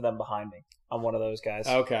hold it for them behind me. I'm one of those guys.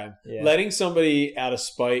 Okay. Yeah. Letting somebody out of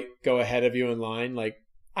spite go ahead of you in line, like,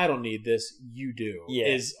 I don't need this, you do. Yeah.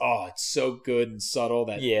 It's so good and subtle,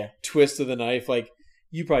 that twist of the knife. Like,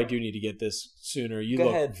 you probably do need to get this sooner. You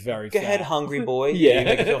look very fat. Go ahead, hungry boy. Yeah. You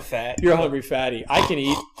make me feel fat. You're a hungry fatty. I can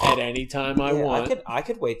eat at any time I want. I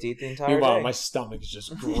could wait to eat the entire Meanwhile, day. my stomach's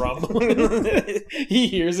just grumbling. He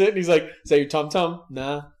hears it and he's like, is that your tum-tum?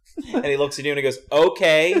 Nah. And he looks at you and he goes,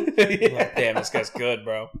 okay. Like, damn, this guy's good,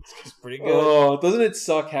 bro. This guy's pretty good. Oh, doesn't it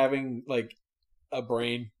suck having, like, a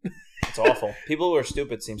brain? It's awful. People who are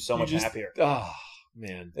stupid seem so much happier. Oh,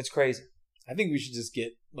 man. It's crazy. I think we should just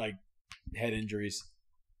get, like, head injuries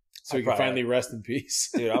so we can finally rest in peace.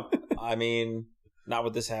 Dude, I mean, not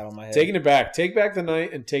with this hat on my head. Taking it back. Take back the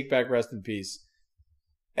night and take back rest in peace.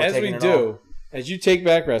 As we do, as you take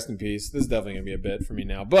back rest in peace, this is definitely going to be a bit for me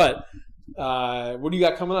now. But what do you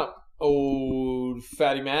got coming up? Old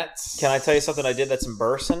Fatty Mats. Can I tell you something I did that's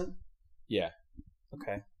embarrassing? Yeah.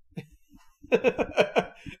 Okay.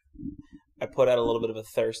 I put out a little bit of a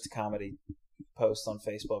thirst comedy post on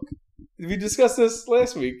Facebook. We discussed this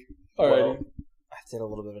last week already. Well, I did a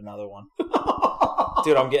little bit of another one.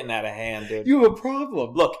 Dude, I'm getting out of hand, dude. You have a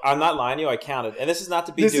problem. Look, I'm not lying to you. I counted. And this is not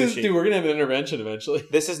to be douchey. Dude, we're going to have an intervention eventually.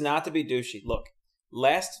 This is not to be douchey. Look,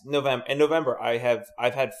 in November,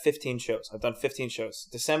 I've had 15 shows. I've done 15 shows.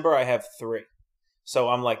 December, I have 3. So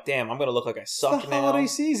I'm like, damn, I'm going to look like I suck now. It's the holiday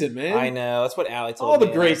season, man. I know. That's what Allie told me. All the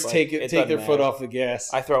me. greats take their foot off the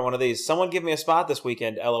gas. I throw one of these. Someone give me a spot this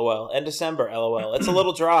weekend, LOL. In December, LOL. It's a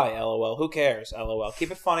little dry, LOL. Who cares, LOL.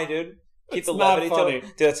 Keep it funny, dude. Keep the levity to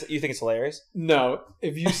it. Dude, you think it's hilarious? No.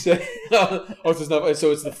 If you say... so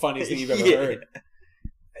it's the funniest thing you've ever heard.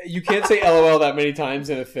 You can't say LOL that many times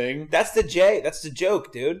in a thing. That's the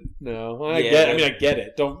joke, dude. No, I get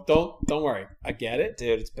it. Don't worry. I get it,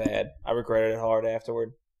 dude. It's bad. I regretted it hard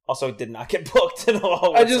afterward. Also, did not get booked at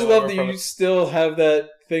all. I just love that you still have that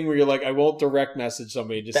thing where you're like, I won't direct message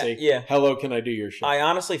somebody and just say, hello, can I do your show? I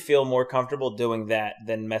honestly feel more comfortable doing that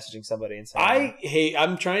than messaging somebody and saying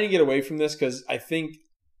I'm trying to get away from this because I think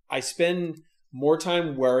I spend more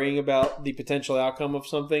time worrying about the potential outcome of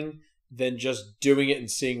something than just doing it and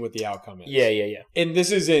seeing what the outcome is. Yeah. And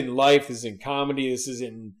this is in life, this is in comedy, this is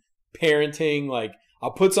in parenting. Like,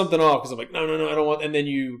 I'll put something off because I'm like, no, I don't want. And then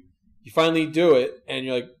you finally do it, and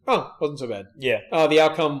you're like, oh, wasn't so bad. Yeah. The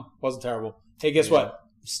outcome wasn't terrible. Hey, guess what?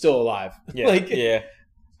 I'm still alive. Yeah. Yeah.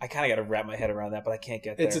 I kind of got to wrap my head around that, but I can't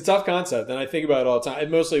get there. It's a tough concept, and I think about it all the time, and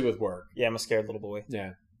mostly with work. Yeah, I'm a scared little boy.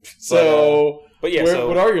 Yeah. So, but yeah,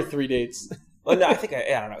 what are your 3 dates? Well, no, I think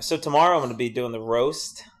I don't know. So tomorrow I'm going to be doing the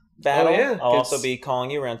roast battle. Oh, yeah. I'll also be calling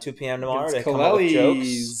you around 2 p.m. tomorrow to come up with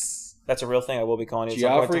jokes. That's a real thing. I will be calling you at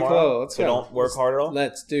some point tomorrow. Let's so go. Don't work hard at all.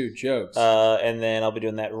 Let's do jokes. And then I'll be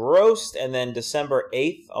doing that roast. And then December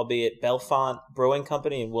 8th, I'll be at Belfont Brewing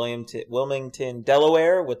Company in Wilmington,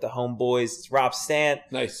 Delaware with the homeboys. It's Rob Stant,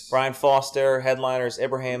 Nice. Brian Foster, headliners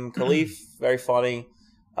Ibrahim Khalif. Very funny.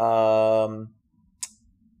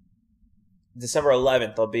 December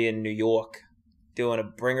 11th, I'll be in New York doing a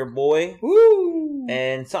Bringer Boy. Woo!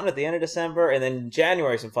 And something at the end of December. And then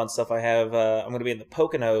January, some fun stuff I have. I'm going to be in the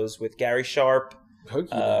Poconos with Gary Sharp,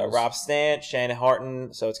 Rob Stant, Shannon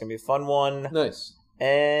Harton. So it's going to be a fun one. Nice.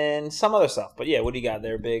 And some other stuff. But yeah, what do you got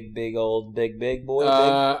there? Big boy?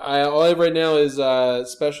 All I have right now is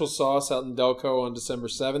Special Sauce out in Delco on December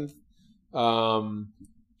 7th.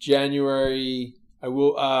 January,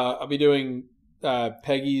 I'll be doing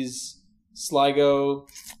Peggy's Sligo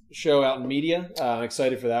show out in Media. I'm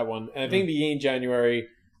excited for that one. And I think beginning January,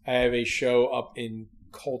 I have a show up in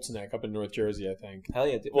Colts Neck, up in North Jersey, I think. Hell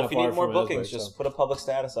yeah. Well, if you need more bookings, just put a public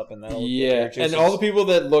status up in that. Yeah. And all the people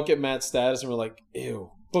that look at Matt's status and were like,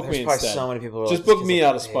 ew, book me instead. So many people just book me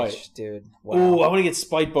out of spite. Dude. Wow. Ooh, I want to get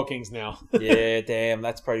spite bookings now. Yeah, damn.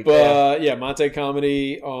 That's pretty cool. But yeah, Monte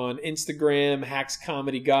Comedy on Instagram, Hacks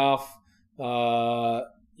Comedy Golf.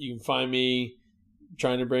 You can find me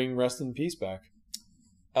trying to bring Rest in Peace back.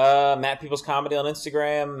 Matt Peoples Comedy on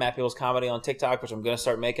Instagram, Matt Peoples Comedy on TikTok, which I'm going to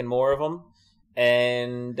start making more of them.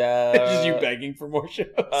 And just you begging for more shows.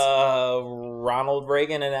 Ronald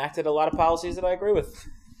Reagan enacted a lot of policies that I agree with.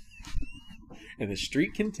 And the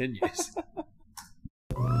streak continues.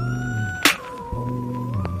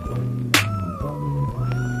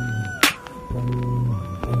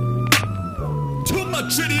 Too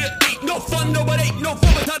much idiot, ain't no fun, no, but ain't no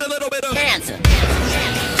fun.